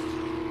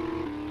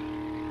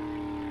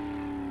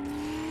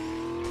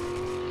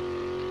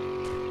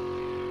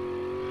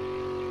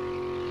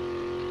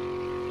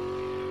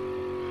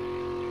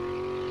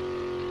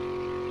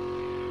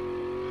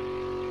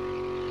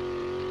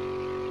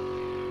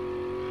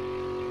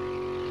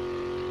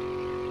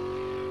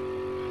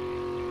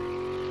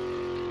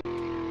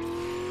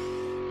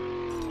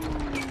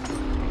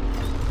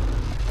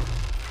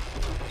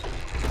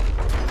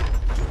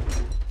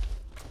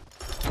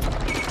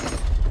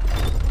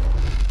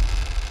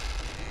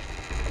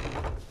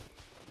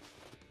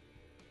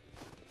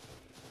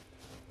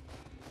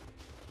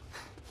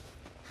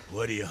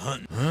 What are you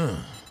hunting? Huh,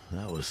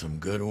 that was some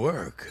good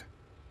work.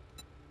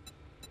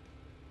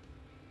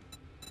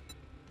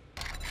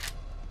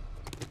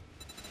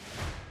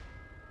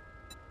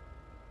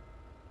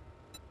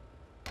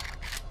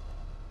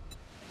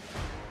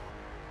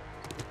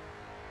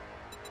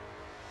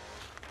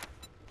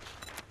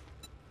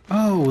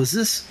 Oh, is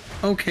this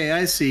okay?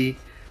 I see.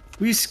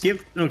 We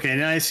skipped. Okay,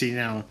 now I see.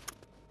 Now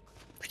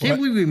I can't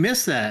believe we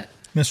missed that.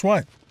 Miss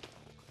what?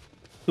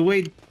 The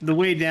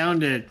way down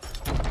to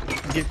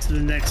get to the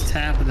next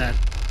tab of that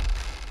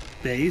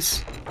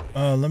base.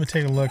 Let me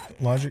take a look.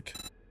 Logic.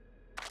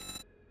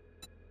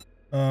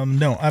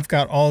 No, I've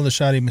got all the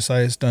shoddy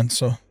messiahs done,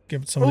 so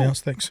give it to somebody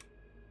else. Thanks.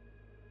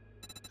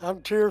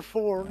 I'm tier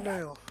 4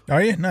 now.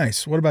 Are you?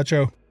 Nice. What about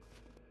Joe?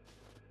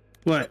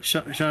 What?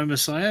 Shadow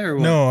Messiah or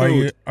what?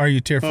 No, are you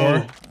tier 4?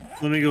 Oh,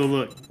 let me go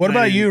look. What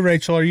about you,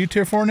 Rachel? Are you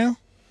tier 4 now?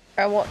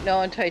 I won't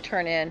know until I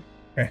turn in.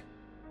 Okay.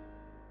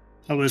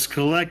 I was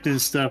collecting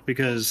stuff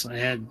because I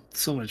had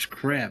so much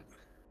crap.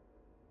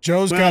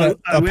 Joe's got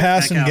a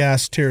passing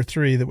gas tier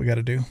 3 that we got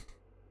to do.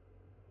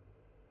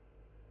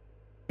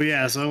 But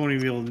yeah, so I won't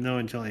even be able to know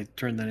until I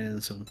turn that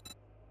in. So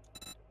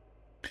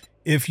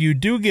if you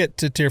do get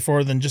to tier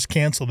 4, then just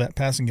cancel that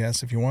passing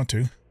gas if you want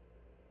to.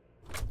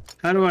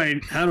 how do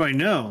I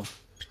know?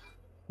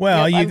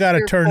 Well, Yep, you got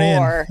to turn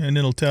 4. in, and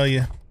it'll tell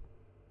you.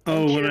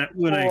 Oh,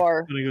 when I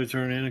 4. go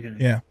turn in.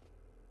 Okay.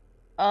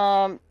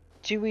 Yeah.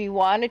 Do we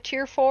want a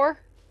tier 4?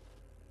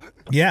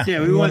 Yeah.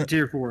 Yeah, we want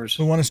tier 4s.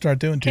 We want to start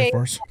doing tier Okay.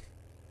 4s.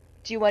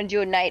 Do you want to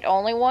do a night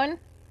only one?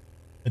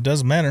 It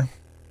doesn't matter.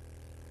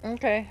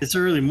 Okay. It's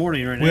early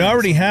morning right now. We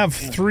already so- have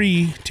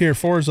 3 tier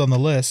 4s on the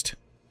list.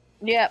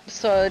 Yep,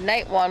 so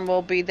night one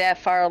will be that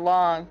far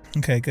along.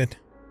 Okay, good.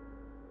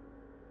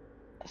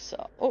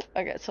 So, oh,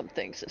 I got some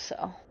things to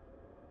sell.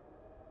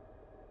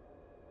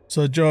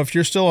 So, Joe, if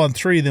you're still on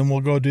 3, then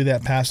we'll go do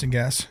that passing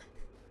gas.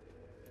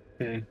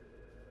 Okay.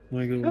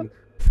 Let me go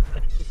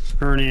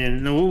turn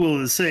in. Now, what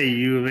will it say?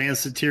 You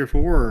advanced to tier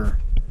 4? Or?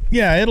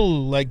 Yeah,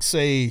 it'll like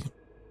say,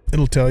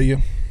 it'll tell you.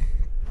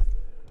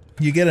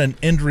 You get an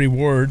end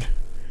reward.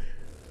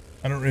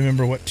 I don't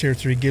remember what tier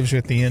 3 gives you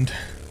at the end.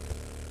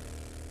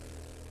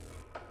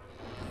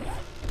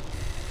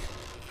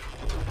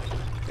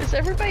 Has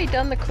everybody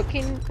done the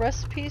cooking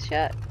recipes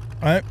yet?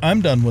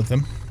 I'm done with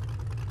them.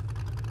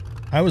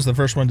 I was the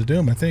first one to do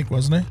them, I think,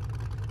 wasn't I?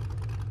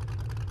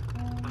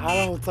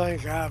 I don't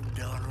think I've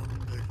done them,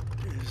 but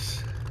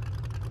it's...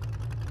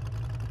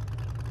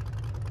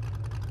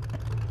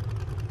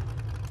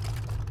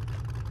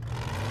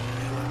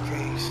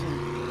 Okay, see.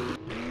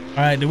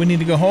 All right, do we need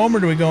to go home or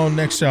do we go on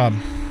next job?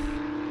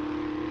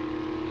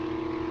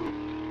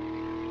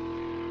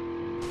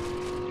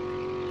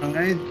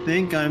 I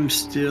think I'm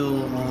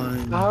still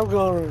on I'm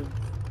gonna...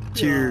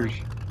 tiers.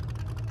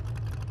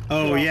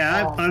 Oh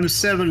yeah, I'm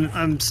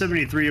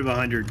 73 of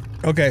 100.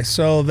 Okay,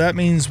 so that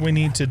means we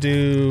need to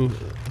do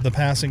the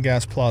passing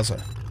gas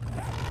plaza.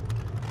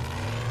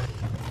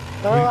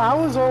 I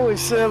was only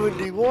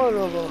 71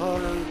 of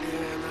 100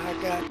 and I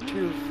got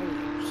tier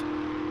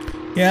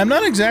 4s. Yeah, I'm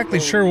not exactly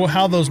sure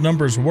how those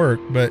numbers work,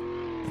 but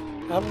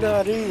I'm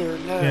not either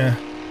now. yeah.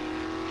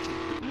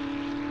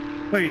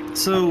 Wait,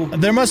 so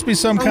There must be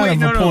some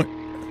kind of a point.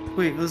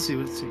 Wait, let's see.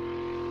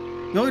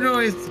 No,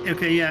 it's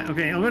okay. Yeah,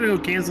 okay. I'm gonna go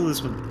cancel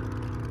this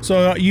one.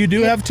 So you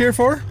do have tier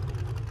 4?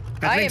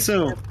 I think am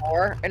so. tier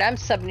 4, and I'm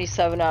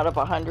 77 out of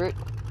 100.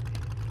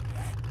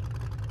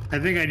 I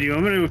think I do.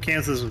 I'm gonna go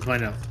cancel this and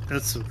find out.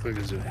 That's the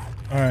quickest way.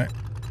 All right.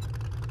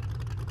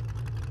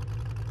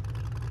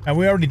 Have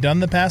we already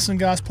done the passing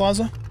gas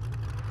plaza?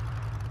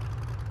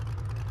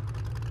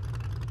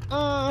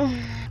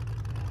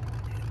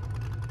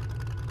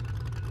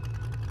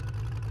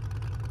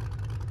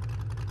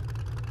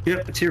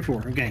 Yep, tier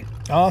 4. Okay.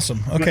 Awesome.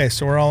 Okay,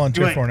 so we're all on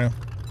tier 4 now.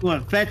 You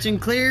want fetch and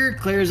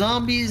clear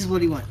zombies? What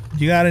do you want?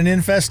 You got an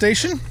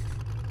infestation?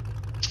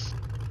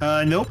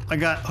 Nope. I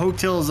got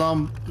Hotel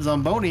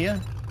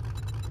Zombonia.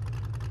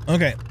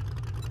 Okay.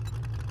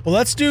 Well,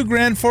 let's do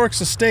Grand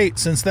Forks Estate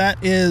since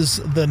that is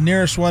the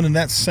nearest one and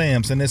that's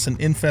Sam's and it's an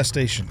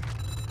infestation.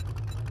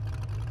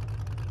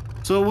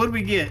 So what do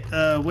we get?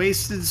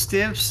 Wasted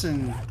stiffs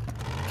and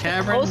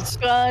caverns? Close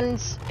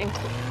guns and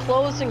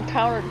close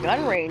encounter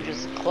gun range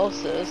is the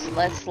closest, and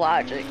that's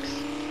Logic's.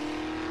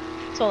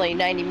 It's only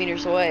 90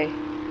 meters away.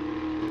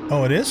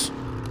 Oh, it is?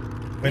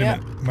 Wait Yeah. a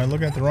minute. Am I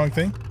looking at the wrong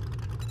thing?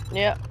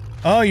 Yeah.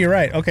 Oh, you're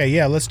right. Okay,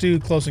 yeah, let's do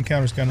close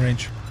encounters gun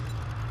range.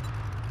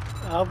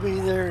 I'll be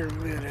there in a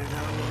minute.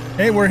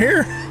 Hey, we're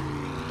here.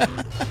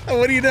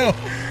 What do you know?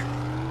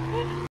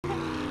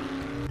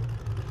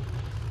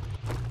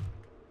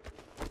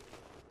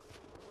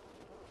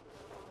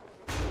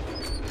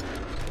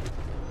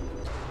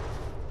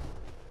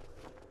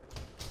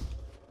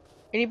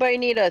 Anybody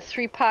need a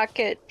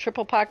 3-pocket,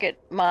 triple pocket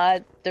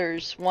mod?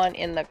 There's one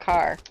in the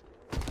car.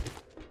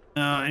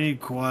 No, I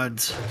need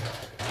quads.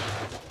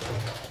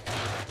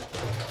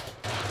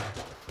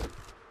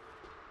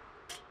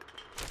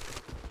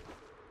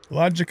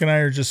 Logic and I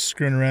are just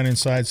screwing around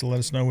inside, so let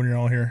us know when you're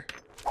all here.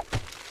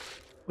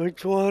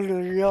 Which one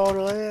are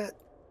y'all at?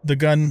 The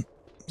gun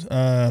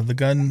the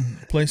gun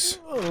place.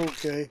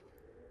 Okay.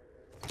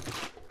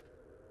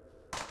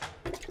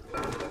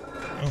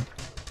 Oh,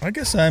 I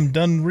guess I'm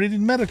done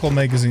reading medical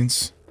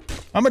magazines.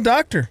 I'm a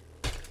doctor.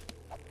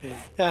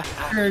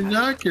 You're a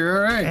doctor,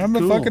 all right. I'm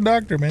a fucking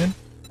doctor, man.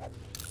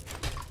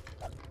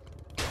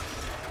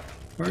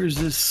 Where does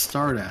this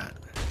start at?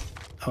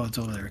 Oh, it's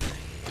over there.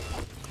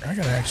 I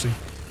gotta actually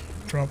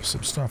drop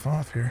some stuff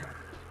off here.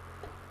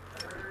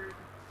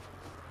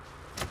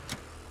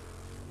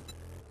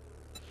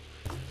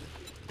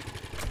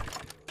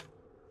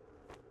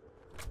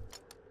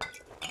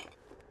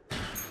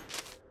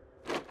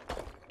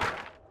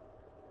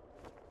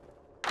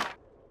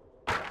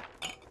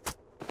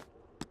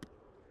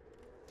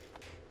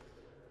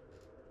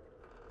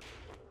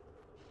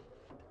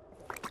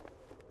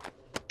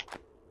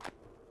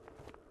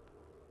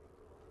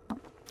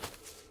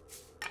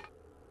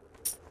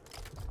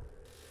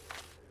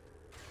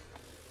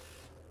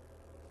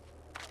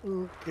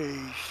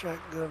 Okay,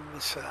 shotgun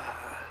missile.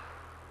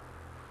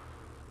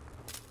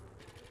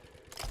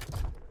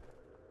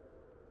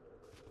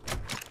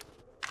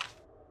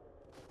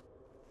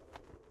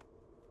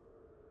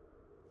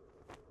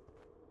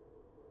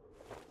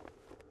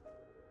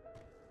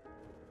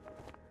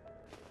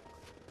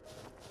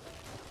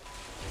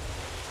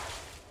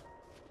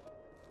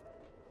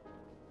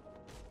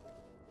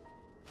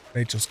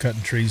 Rachel's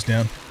cutting trees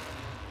down.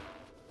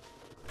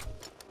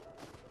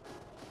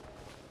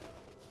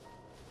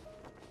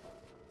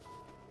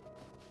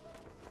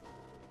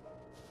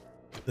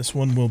 This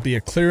one will be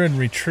a clear and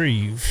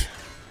retrieve.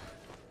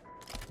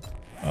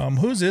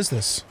 Whose is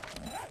this?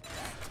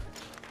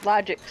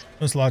 Logic's.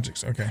 It's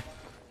Logic's, okay.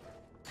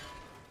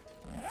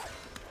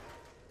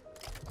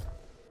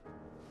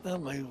 I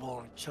may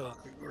want a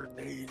chocolate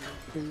grenade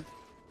or two.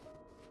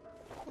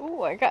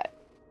 Ooh, I got.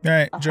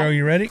 Alright, Joe,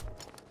 you ready?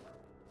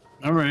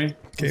 All right.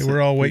 Okay,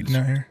 we're all waiting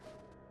out here.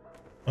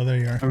 Oh, there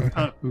you are.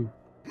 Okay.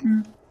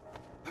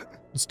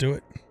 Let's do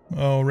it.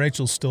 Oh,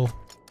 Rachel's still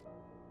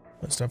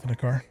put stuff in the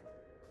car.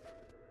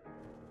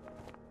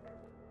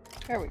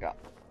 There we go. All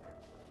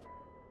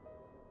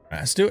right,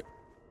 let's do it.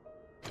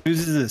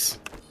 Whose is this?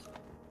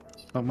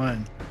 Oh,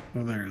 mine.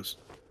 Oh, there it is.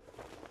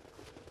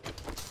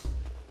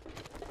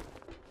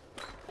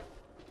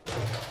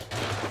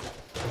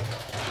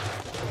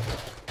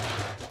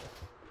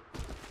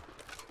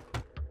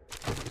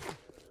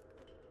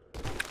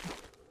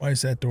 Why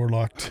is that door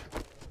locked?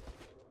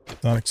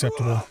 Not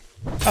acceptable.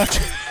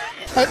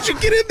 How'd you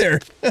get in there?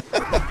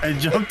 I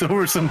jumped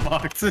over some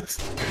boxes.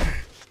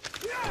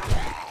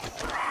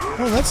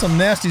 Oh, that's some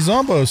nasty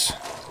zombos.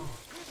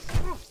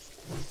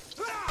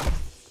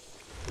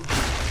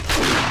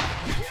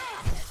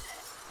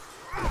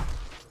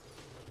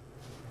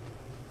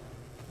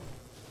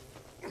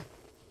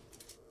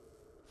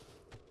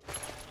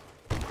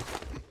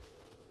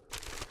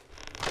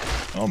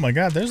 Oh my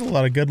god, there's a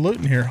lot of good loot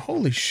in here.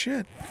 Holy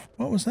shit.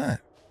 What was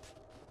that?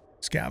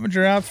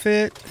 Scavenger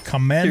outfit,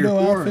 commando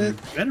outfit.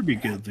 Better be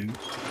good, dude.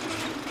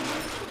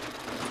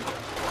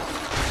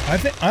 I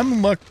think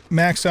I'm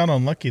maxed out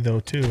on lucky though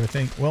too. I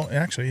think. Well,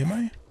 actually, am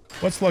I?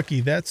 What's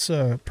lucky? That's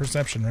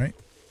perception, right?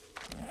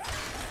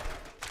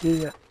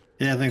 Yeah.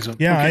 Yeah, I think so.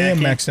 Yeah, Okay, I am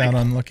can't- maxed out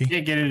on lucky.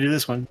 Can't get into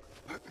this one.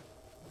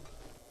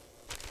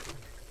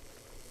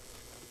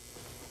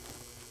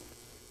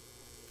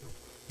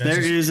 That's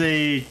There just- is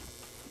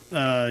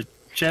a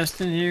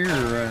chest in here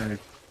or a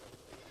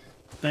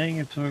thing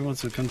if somebody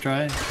wants to come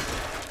try.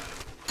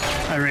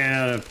 I ran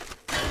out of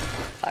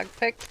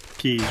Lockpick.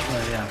 keys.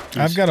 Yeah, keys.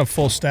 I've got a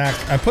full stack.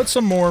 I put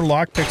some more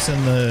lockpicks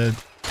in the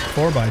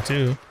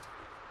 4x2.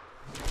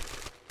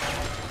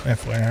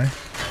 FYI.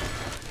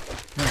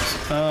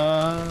 Nice.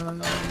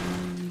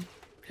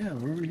 Yeah,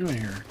 what are we doing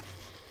here?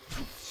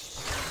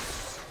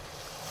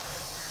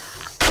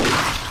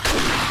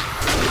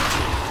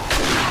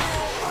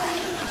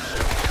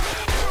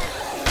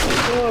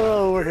 Come on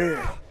over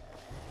here.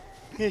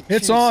 Get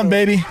It's you on, some-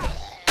 baby.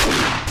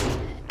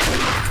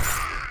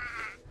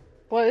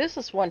 Well, this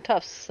is one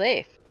tough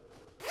safe.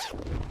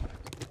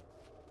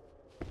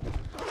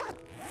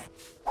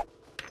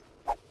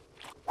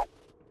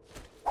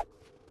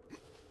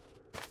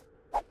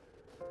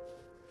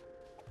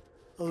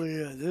 Oh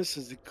yeah, this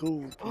is the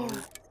cool part.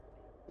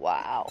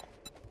 Wow.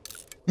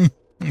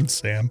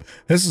 Sam,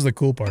 this is the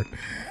cool part.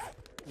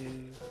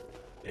 Mm.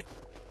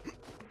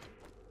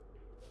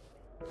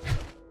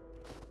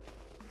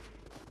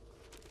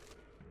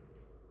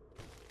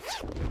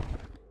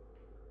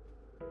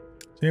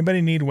 Does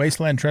anybody need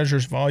Wasteland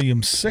Treasures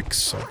Volume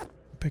 6? I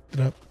picked it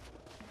up.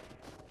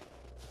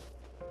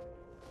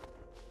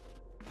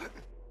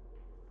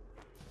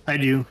 I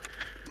do.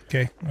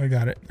 Okay, I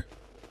got it.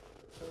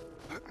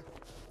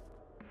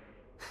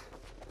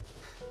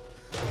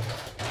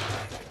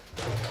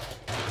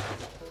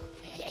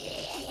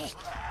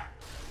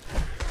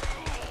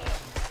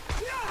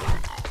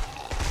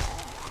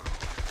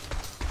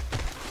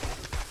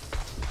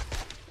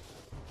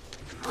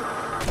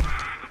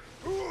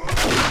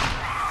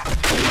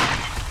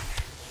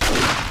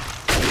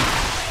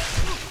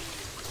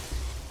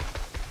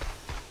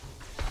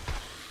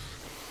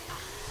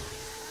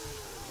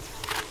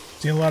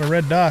 See a lot of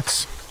red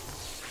dots.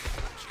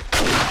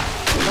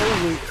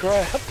 Holy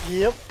crap,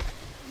 yep.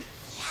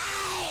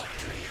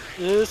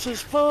 This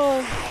is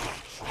fun.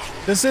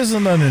 This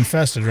isn't an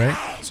infested, right?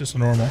 It's just a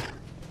normal. Get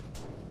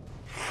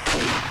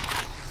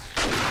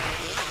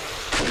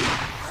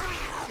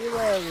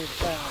out of your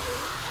power.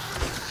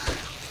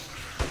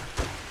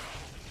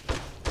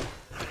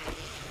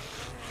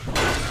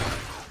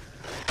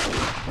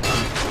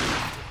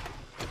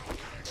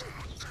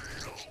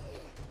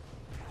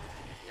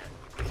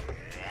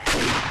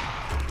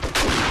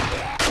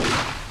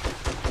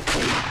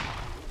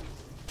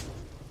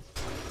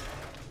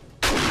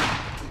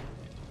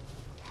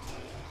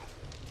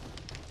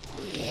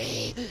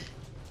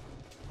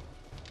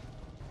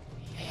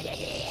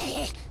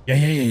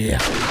 Yeah.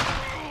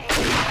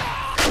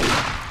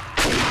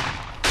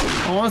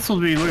 Oh, I'm supposed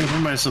to be looking for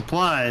my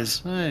supplies.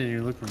 Hey,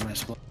 you look for my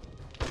supplies.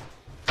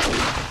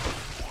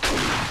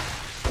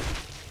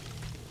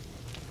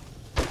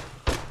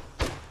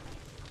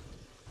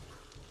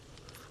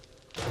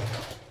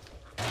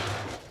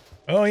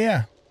 Oh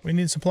yeah, we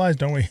need supplies,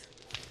 don't we?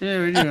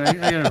 Yeah, we do. I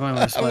gotta find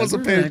my supplies. I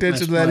wasn't Where the paying heck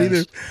attention to my that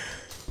either.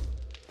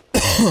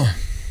 supplies?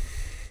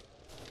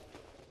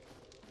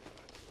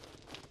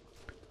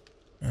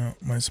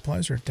 My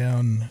supplies are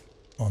down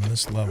on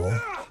this level.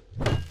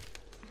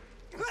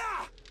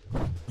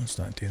 Let's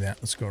not do that.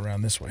 Let's go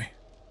around this way.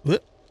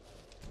 Whoop.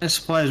 My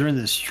supplies are in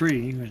this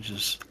tree, which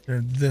is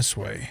They're this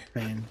way.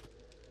 pain.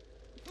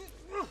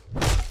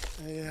 I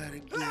gotta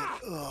get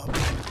up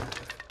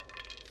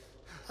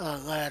a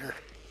ladder.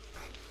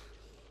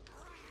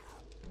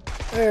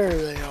 There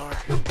they are.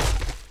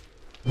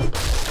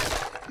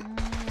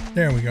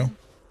 There we go.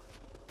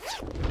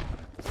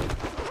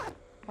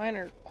 Mine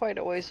are quite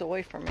a ways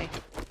away from me.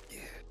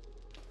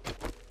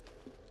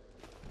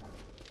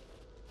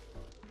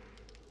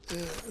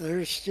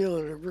 There's still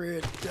a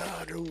red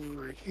dot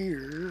over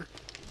here.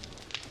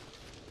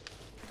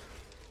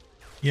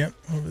 Yep,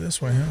 over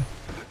this way, huh?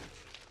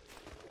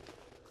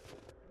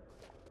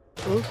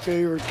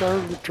 Okay,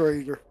 return the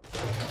trader.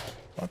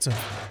 Lots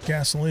of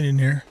gasoline in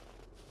here.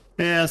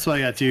 Yeah, that's what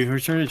I got too.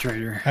 Return to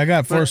trader. I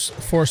got four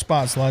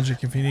spots, Logic,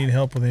 if you need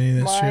help with any of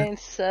this Mine shit.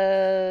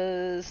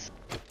 says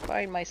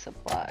find my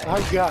supplies.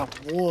 I've got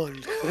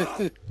one.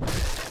 Let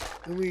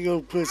me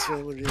go put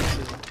some of this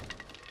in.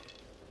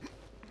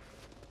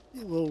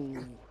 Whoa.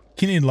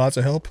 You need lots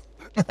of help?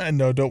 I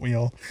know, don't we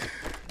all?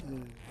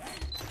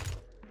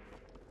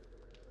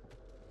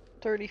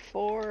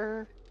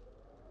 34.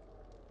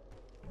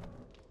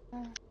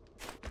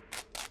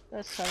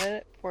 That's not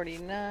it.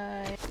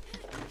 49.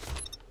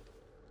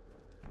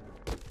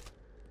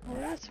 Well,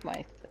 that's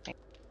my thing.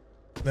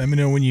 Let me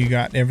know when you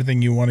got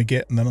everything you want to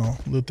get, and then I'll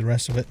loot the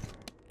rest of it.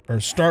 Or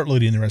start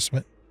looting the rest of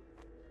it.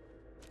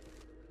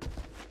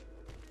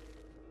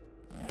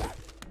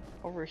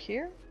 Over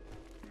here?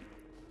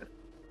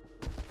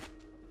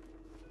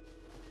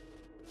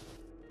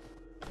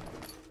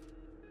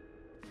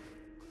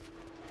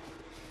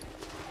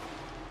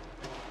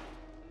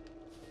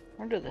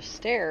 Under the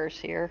stairs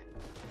here.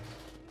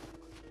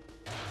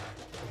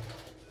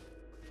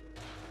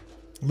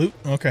 Loot?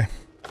 Okay.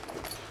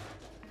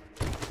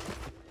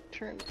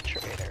 Turn the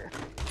trader.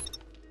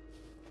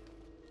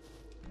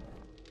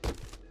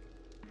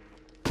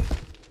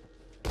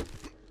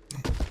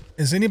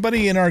 Is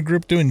anybody in our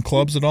group doing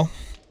clubs at all?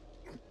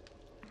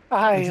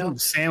 I That's am.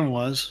 what Sam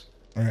was.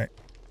 Alright.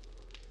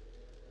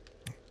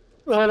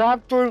 But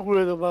I'm through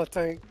with them, I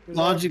think. 'Cause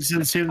Logic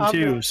sends him I'm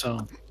too, not-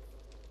 so.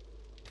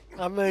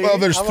 I mean, Well,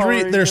 there's I've three.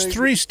 already There's made-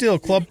 three steel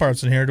club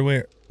parts in here. Do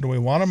we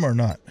want them or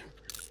not?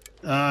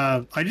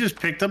 I just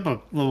picked up a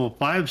level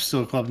 5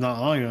 steel club not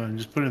long ago and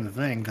just put it in the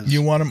thing because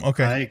You want them?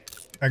 Okay.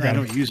 I got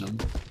 'em. don't use them.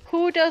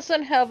 Who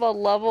doesn't have a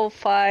level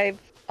 5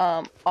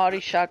 auto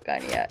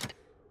shotgun yet?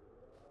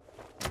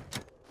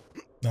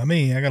 Not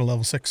me. I got a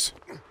level 6.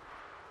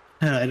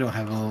 I don't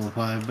have a level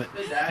 5, but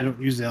I don't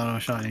use the auto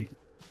shotty.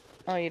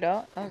 Oh, you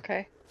don't?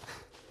 Okay.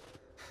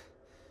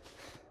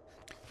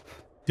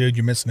 Dude,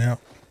 you're missing out.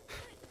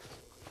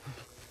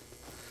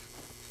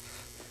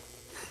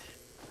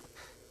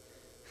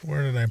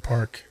 Where did I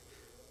park?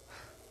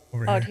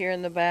 Over Out here. here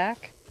in the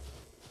back?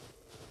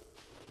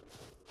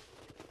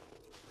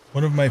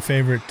 One of my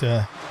favorite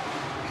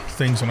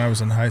things when I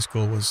was in high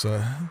school was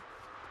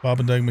Bob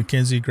and Doug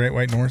McKenzie, Great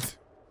White North.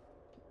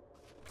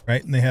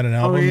 Right? And they had an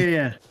album. Oh,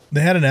 yeah.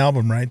 They had an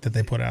album, right, that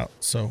they put out.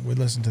 So we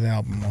listened to the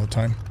album all the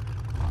time.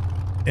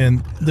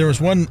 And there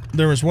was one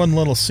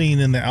little scene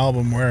in the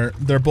album where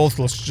they're both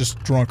just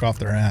drunk off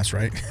their ass,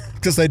 right?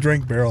 Because they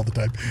drink beer all the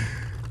time.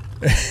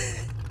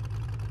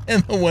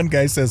 And the one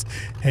guy says,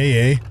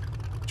 "Hey,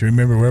 do you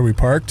remember where we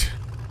parked?"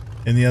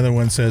 And the other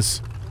one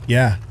says,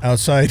 "Yeah,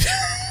 outside."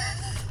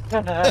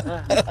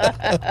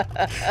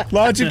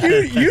 Logic,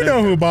 you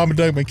know who Bob and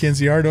Doug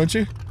McKenzie are, don't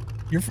you?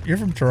 You're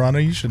from Toronto.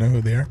 You should know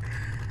who they are.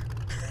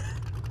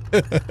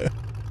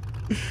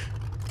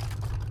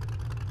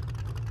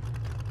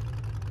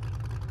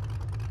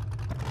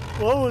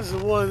 What was the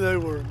one they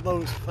were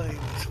most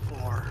famous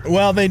for?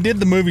 Well, they did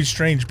the movie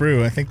Strange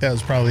Brew. I think that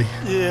was probably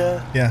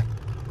Yeah. yeah.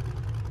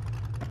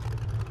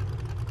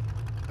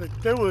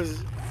 there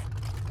was.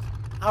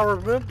 I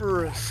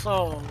remember a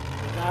song,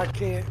 but I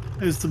can't.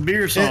 It's the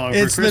beer song.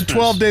 It's for the Christmas.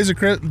 12 days of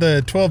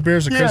the 12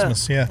 beers of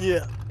Christmas. Yeah.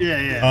 Yeah.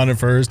 Yeah. On the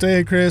first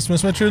day of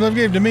Christmas, my true love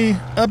gave to me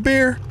a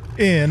beer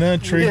in a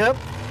tree. Yep.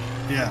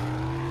 Yeah.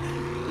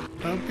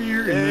 A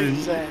beer and then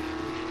Exactly.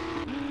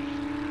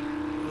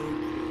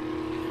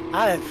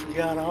 I had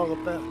forgot all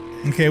about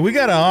that. Okay, we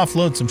gotta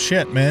offload some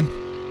shit, man.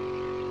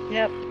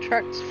 Yep, the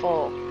truck's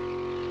full.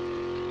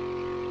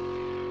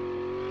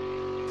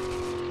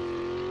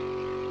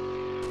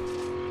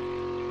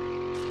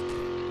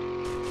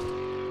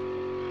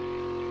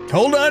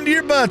 Hold on to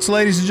your butts,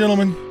 ladies and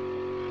gentlemen.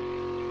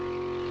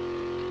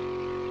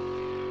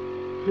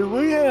 Do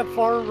we have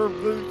farmer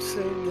boots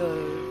in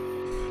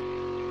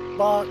the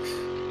box?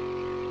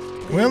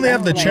 We only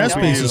have the I chest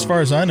don't piece know. as far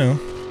as I know.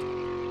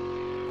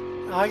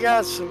 I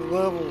got some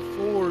level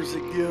 4s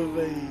that give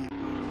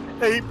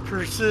a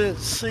 8%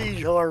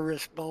 seed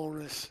harvest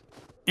bonus.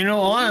 you know,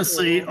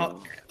 honestly,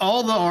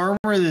 all the armor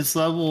that's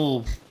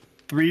level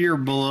 3 or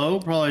below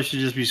probably should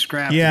just be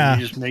scrapped. Yeah.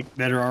 And you just make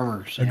better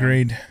armor. So.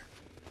 Agreed.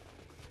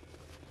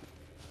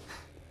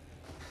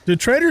 Do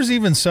traders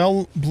even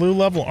sell blue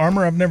level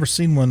armor? I've never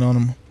seen one on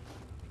them.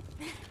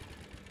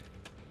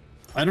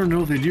 I don't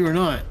know if they do or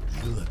not.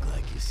 You look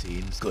like you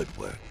seen good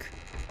work.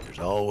 There's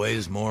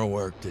always more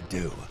work to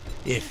do,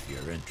 if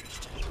you're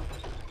interested.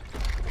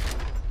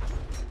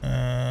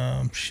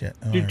 Shit.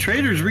 Do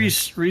traders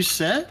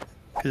reset?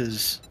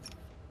 Because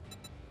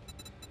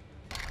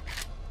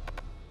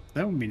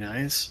that would be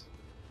nice.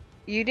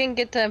 You didn't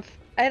get to.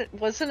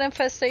 Was it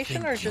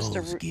infestation or just a?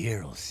 Joel's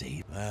gear will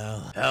see.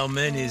 Well, how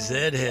many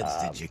Zed heads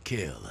did you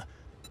kill?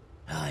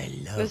 I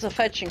love It was a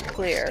fetch and war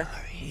clear,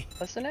 story.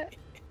 wasn't it?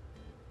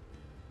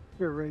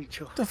 Here,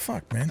 Rachel. What the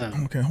fuck, man?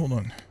 Oh. Okay, hold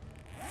on.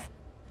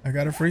 I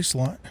got a free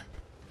slot.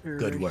 Here,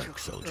 Good Rachel. work,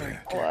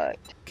 soldier. What?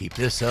 Keep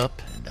this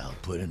up, and I'll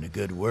put in a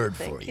good word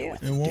Thank for you. you.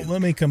 With It the won't Duke.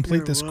 let me complete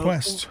You're this welcome.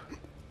 quest.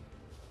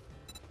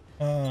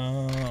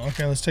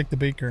 Okay, let's take the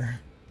beaker.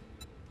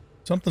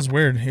 Something's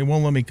weird. It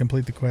won't let me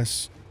complete the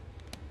quest.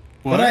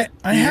 What? But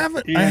I You- have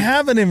it. you I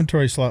have an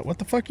inventory slot. What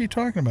the fuck are you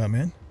talking about,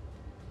 man?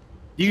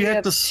 You You have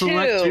have to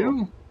select two.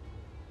 two.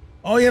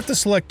 Oh, you have to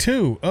select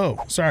two. Oh,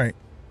 sorry.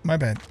 My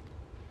bad.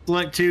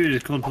 Select two to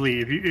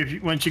complete. If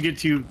you once you get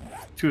to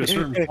a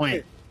certain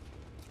point.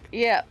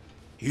 Yeah.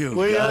 You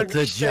We got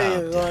the job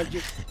understand, done.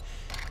 Logic.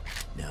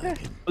 Now I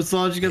can What's the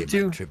logic pay up my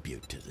to?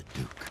 tribute to the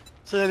Duke.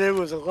 Said it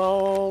was a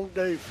long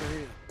day for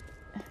him.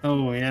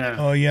 Oh yeah.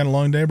 Oh, you had a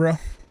long day, bro?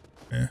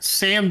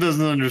 Sam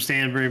doesn't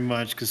understand very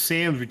much because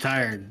Sam's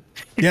retired.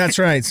 Yeah, that's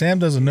right. Sam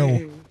doesn't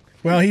know.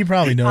 Well, he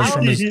probably knows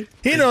from his.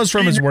 He knows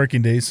from his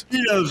working days.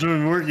 He knows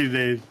from working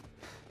days.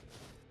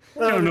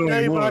 Well, know the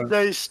day my anymore.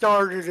 day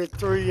started at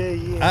 3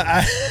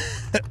 a.m.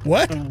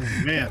 What? Oh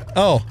man.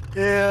 Oh,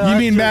 Yeah. you I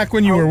mean just- back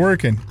when you were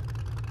working?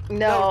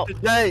 No.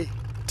 Today.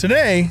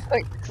 Today,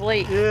 It's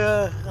late.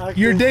 Yeah.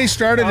 your day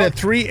started at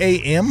 3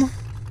 a.m.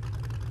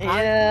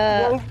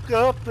 Yeah. I woke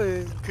up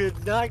and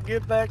could not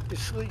get back to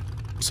sleep.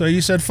 So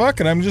you said,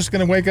 "Fuck it, I'm just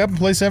gonna wake up and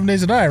play 7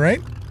 Days to Die,"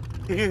 right?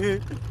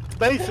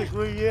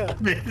 Basically, yeah.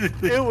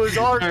 It was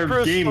Art Tired of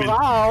Crystal gaming.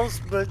 Isles,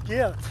 but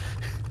yeah.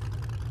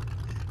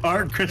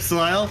 Art Crystal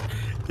Isle.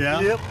 Yeah.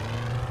 Yep.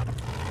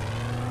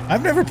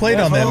 I've never played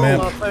on that That's one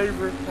map. of my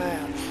favorite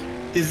maps.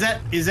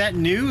 Is that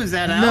new? Is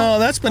that out? No,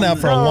 that's been out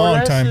for a No, long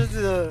that's time.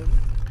 in,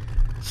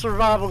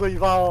 Survival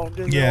Evolved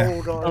in Yeah. the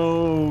old art.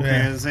 Oh, okay. Yeah.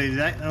 I was gonna say, did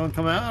that one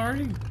come out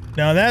already?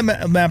 Now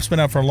that map's been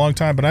out for a long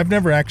time, but I've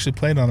never actually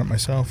played on it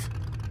myself.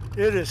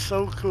 It is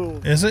so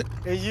cool. Is it?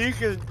 And you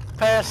can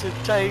pass and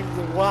tame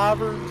the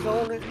wyverns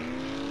on it.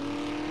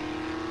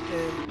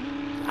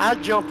 And I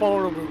jump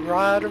on them and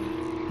ride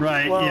them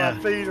Right. while yeah. I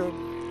feed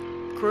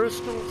them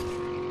crystals.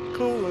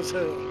 Cool as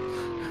hell.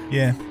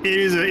 Yeah. It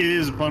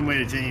is a fun way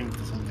to tame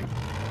something.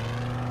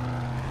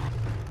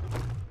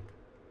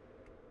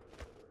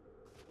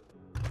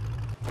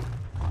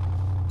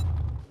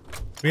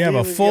 We have a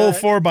Even full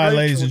got 4x, Rachel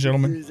ladies and to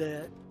gentlemen. do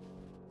that.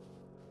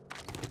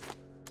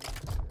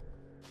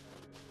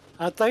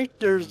 I think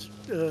there's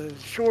a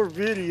short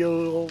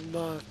video on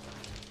my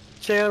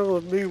channel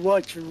of me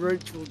watching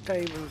Rachel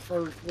tame her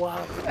first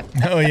wyvern.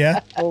 Oh yeah,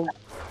 Oh,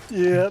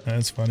 yep,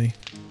 that's funny.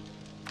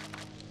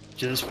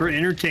 Just for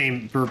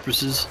entertainment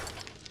purposes.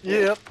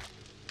 yep.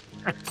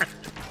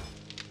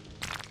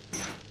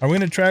 Are we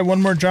gonna try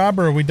one more job,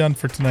 or are we done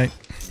for tonight?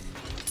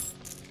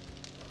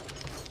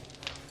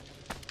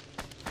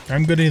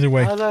 I'm good either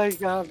way. I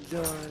think I'm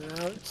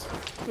done.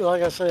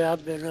 Like I say,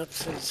 I've been up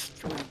since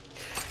 3.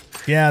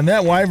 Yeah, and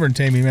that wyvern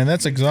taming, man,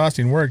 that's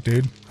exhausting work,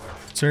 dude.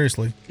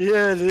 Seriously.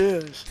 Yeah, it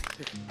is.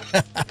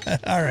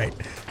 All right.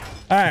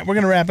 All right, we're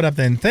going to wrap it up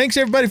then. Thanks,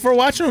 everybody, for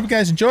watching. Hope you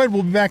guys enjoyed.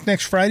 We'll be back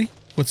next Friday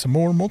with some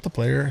more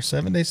multiplayer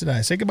 7 Days to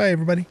Die. Say goodbye,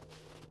 everybody.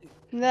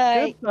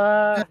 Night.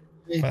 Goodbye.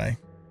 Bye.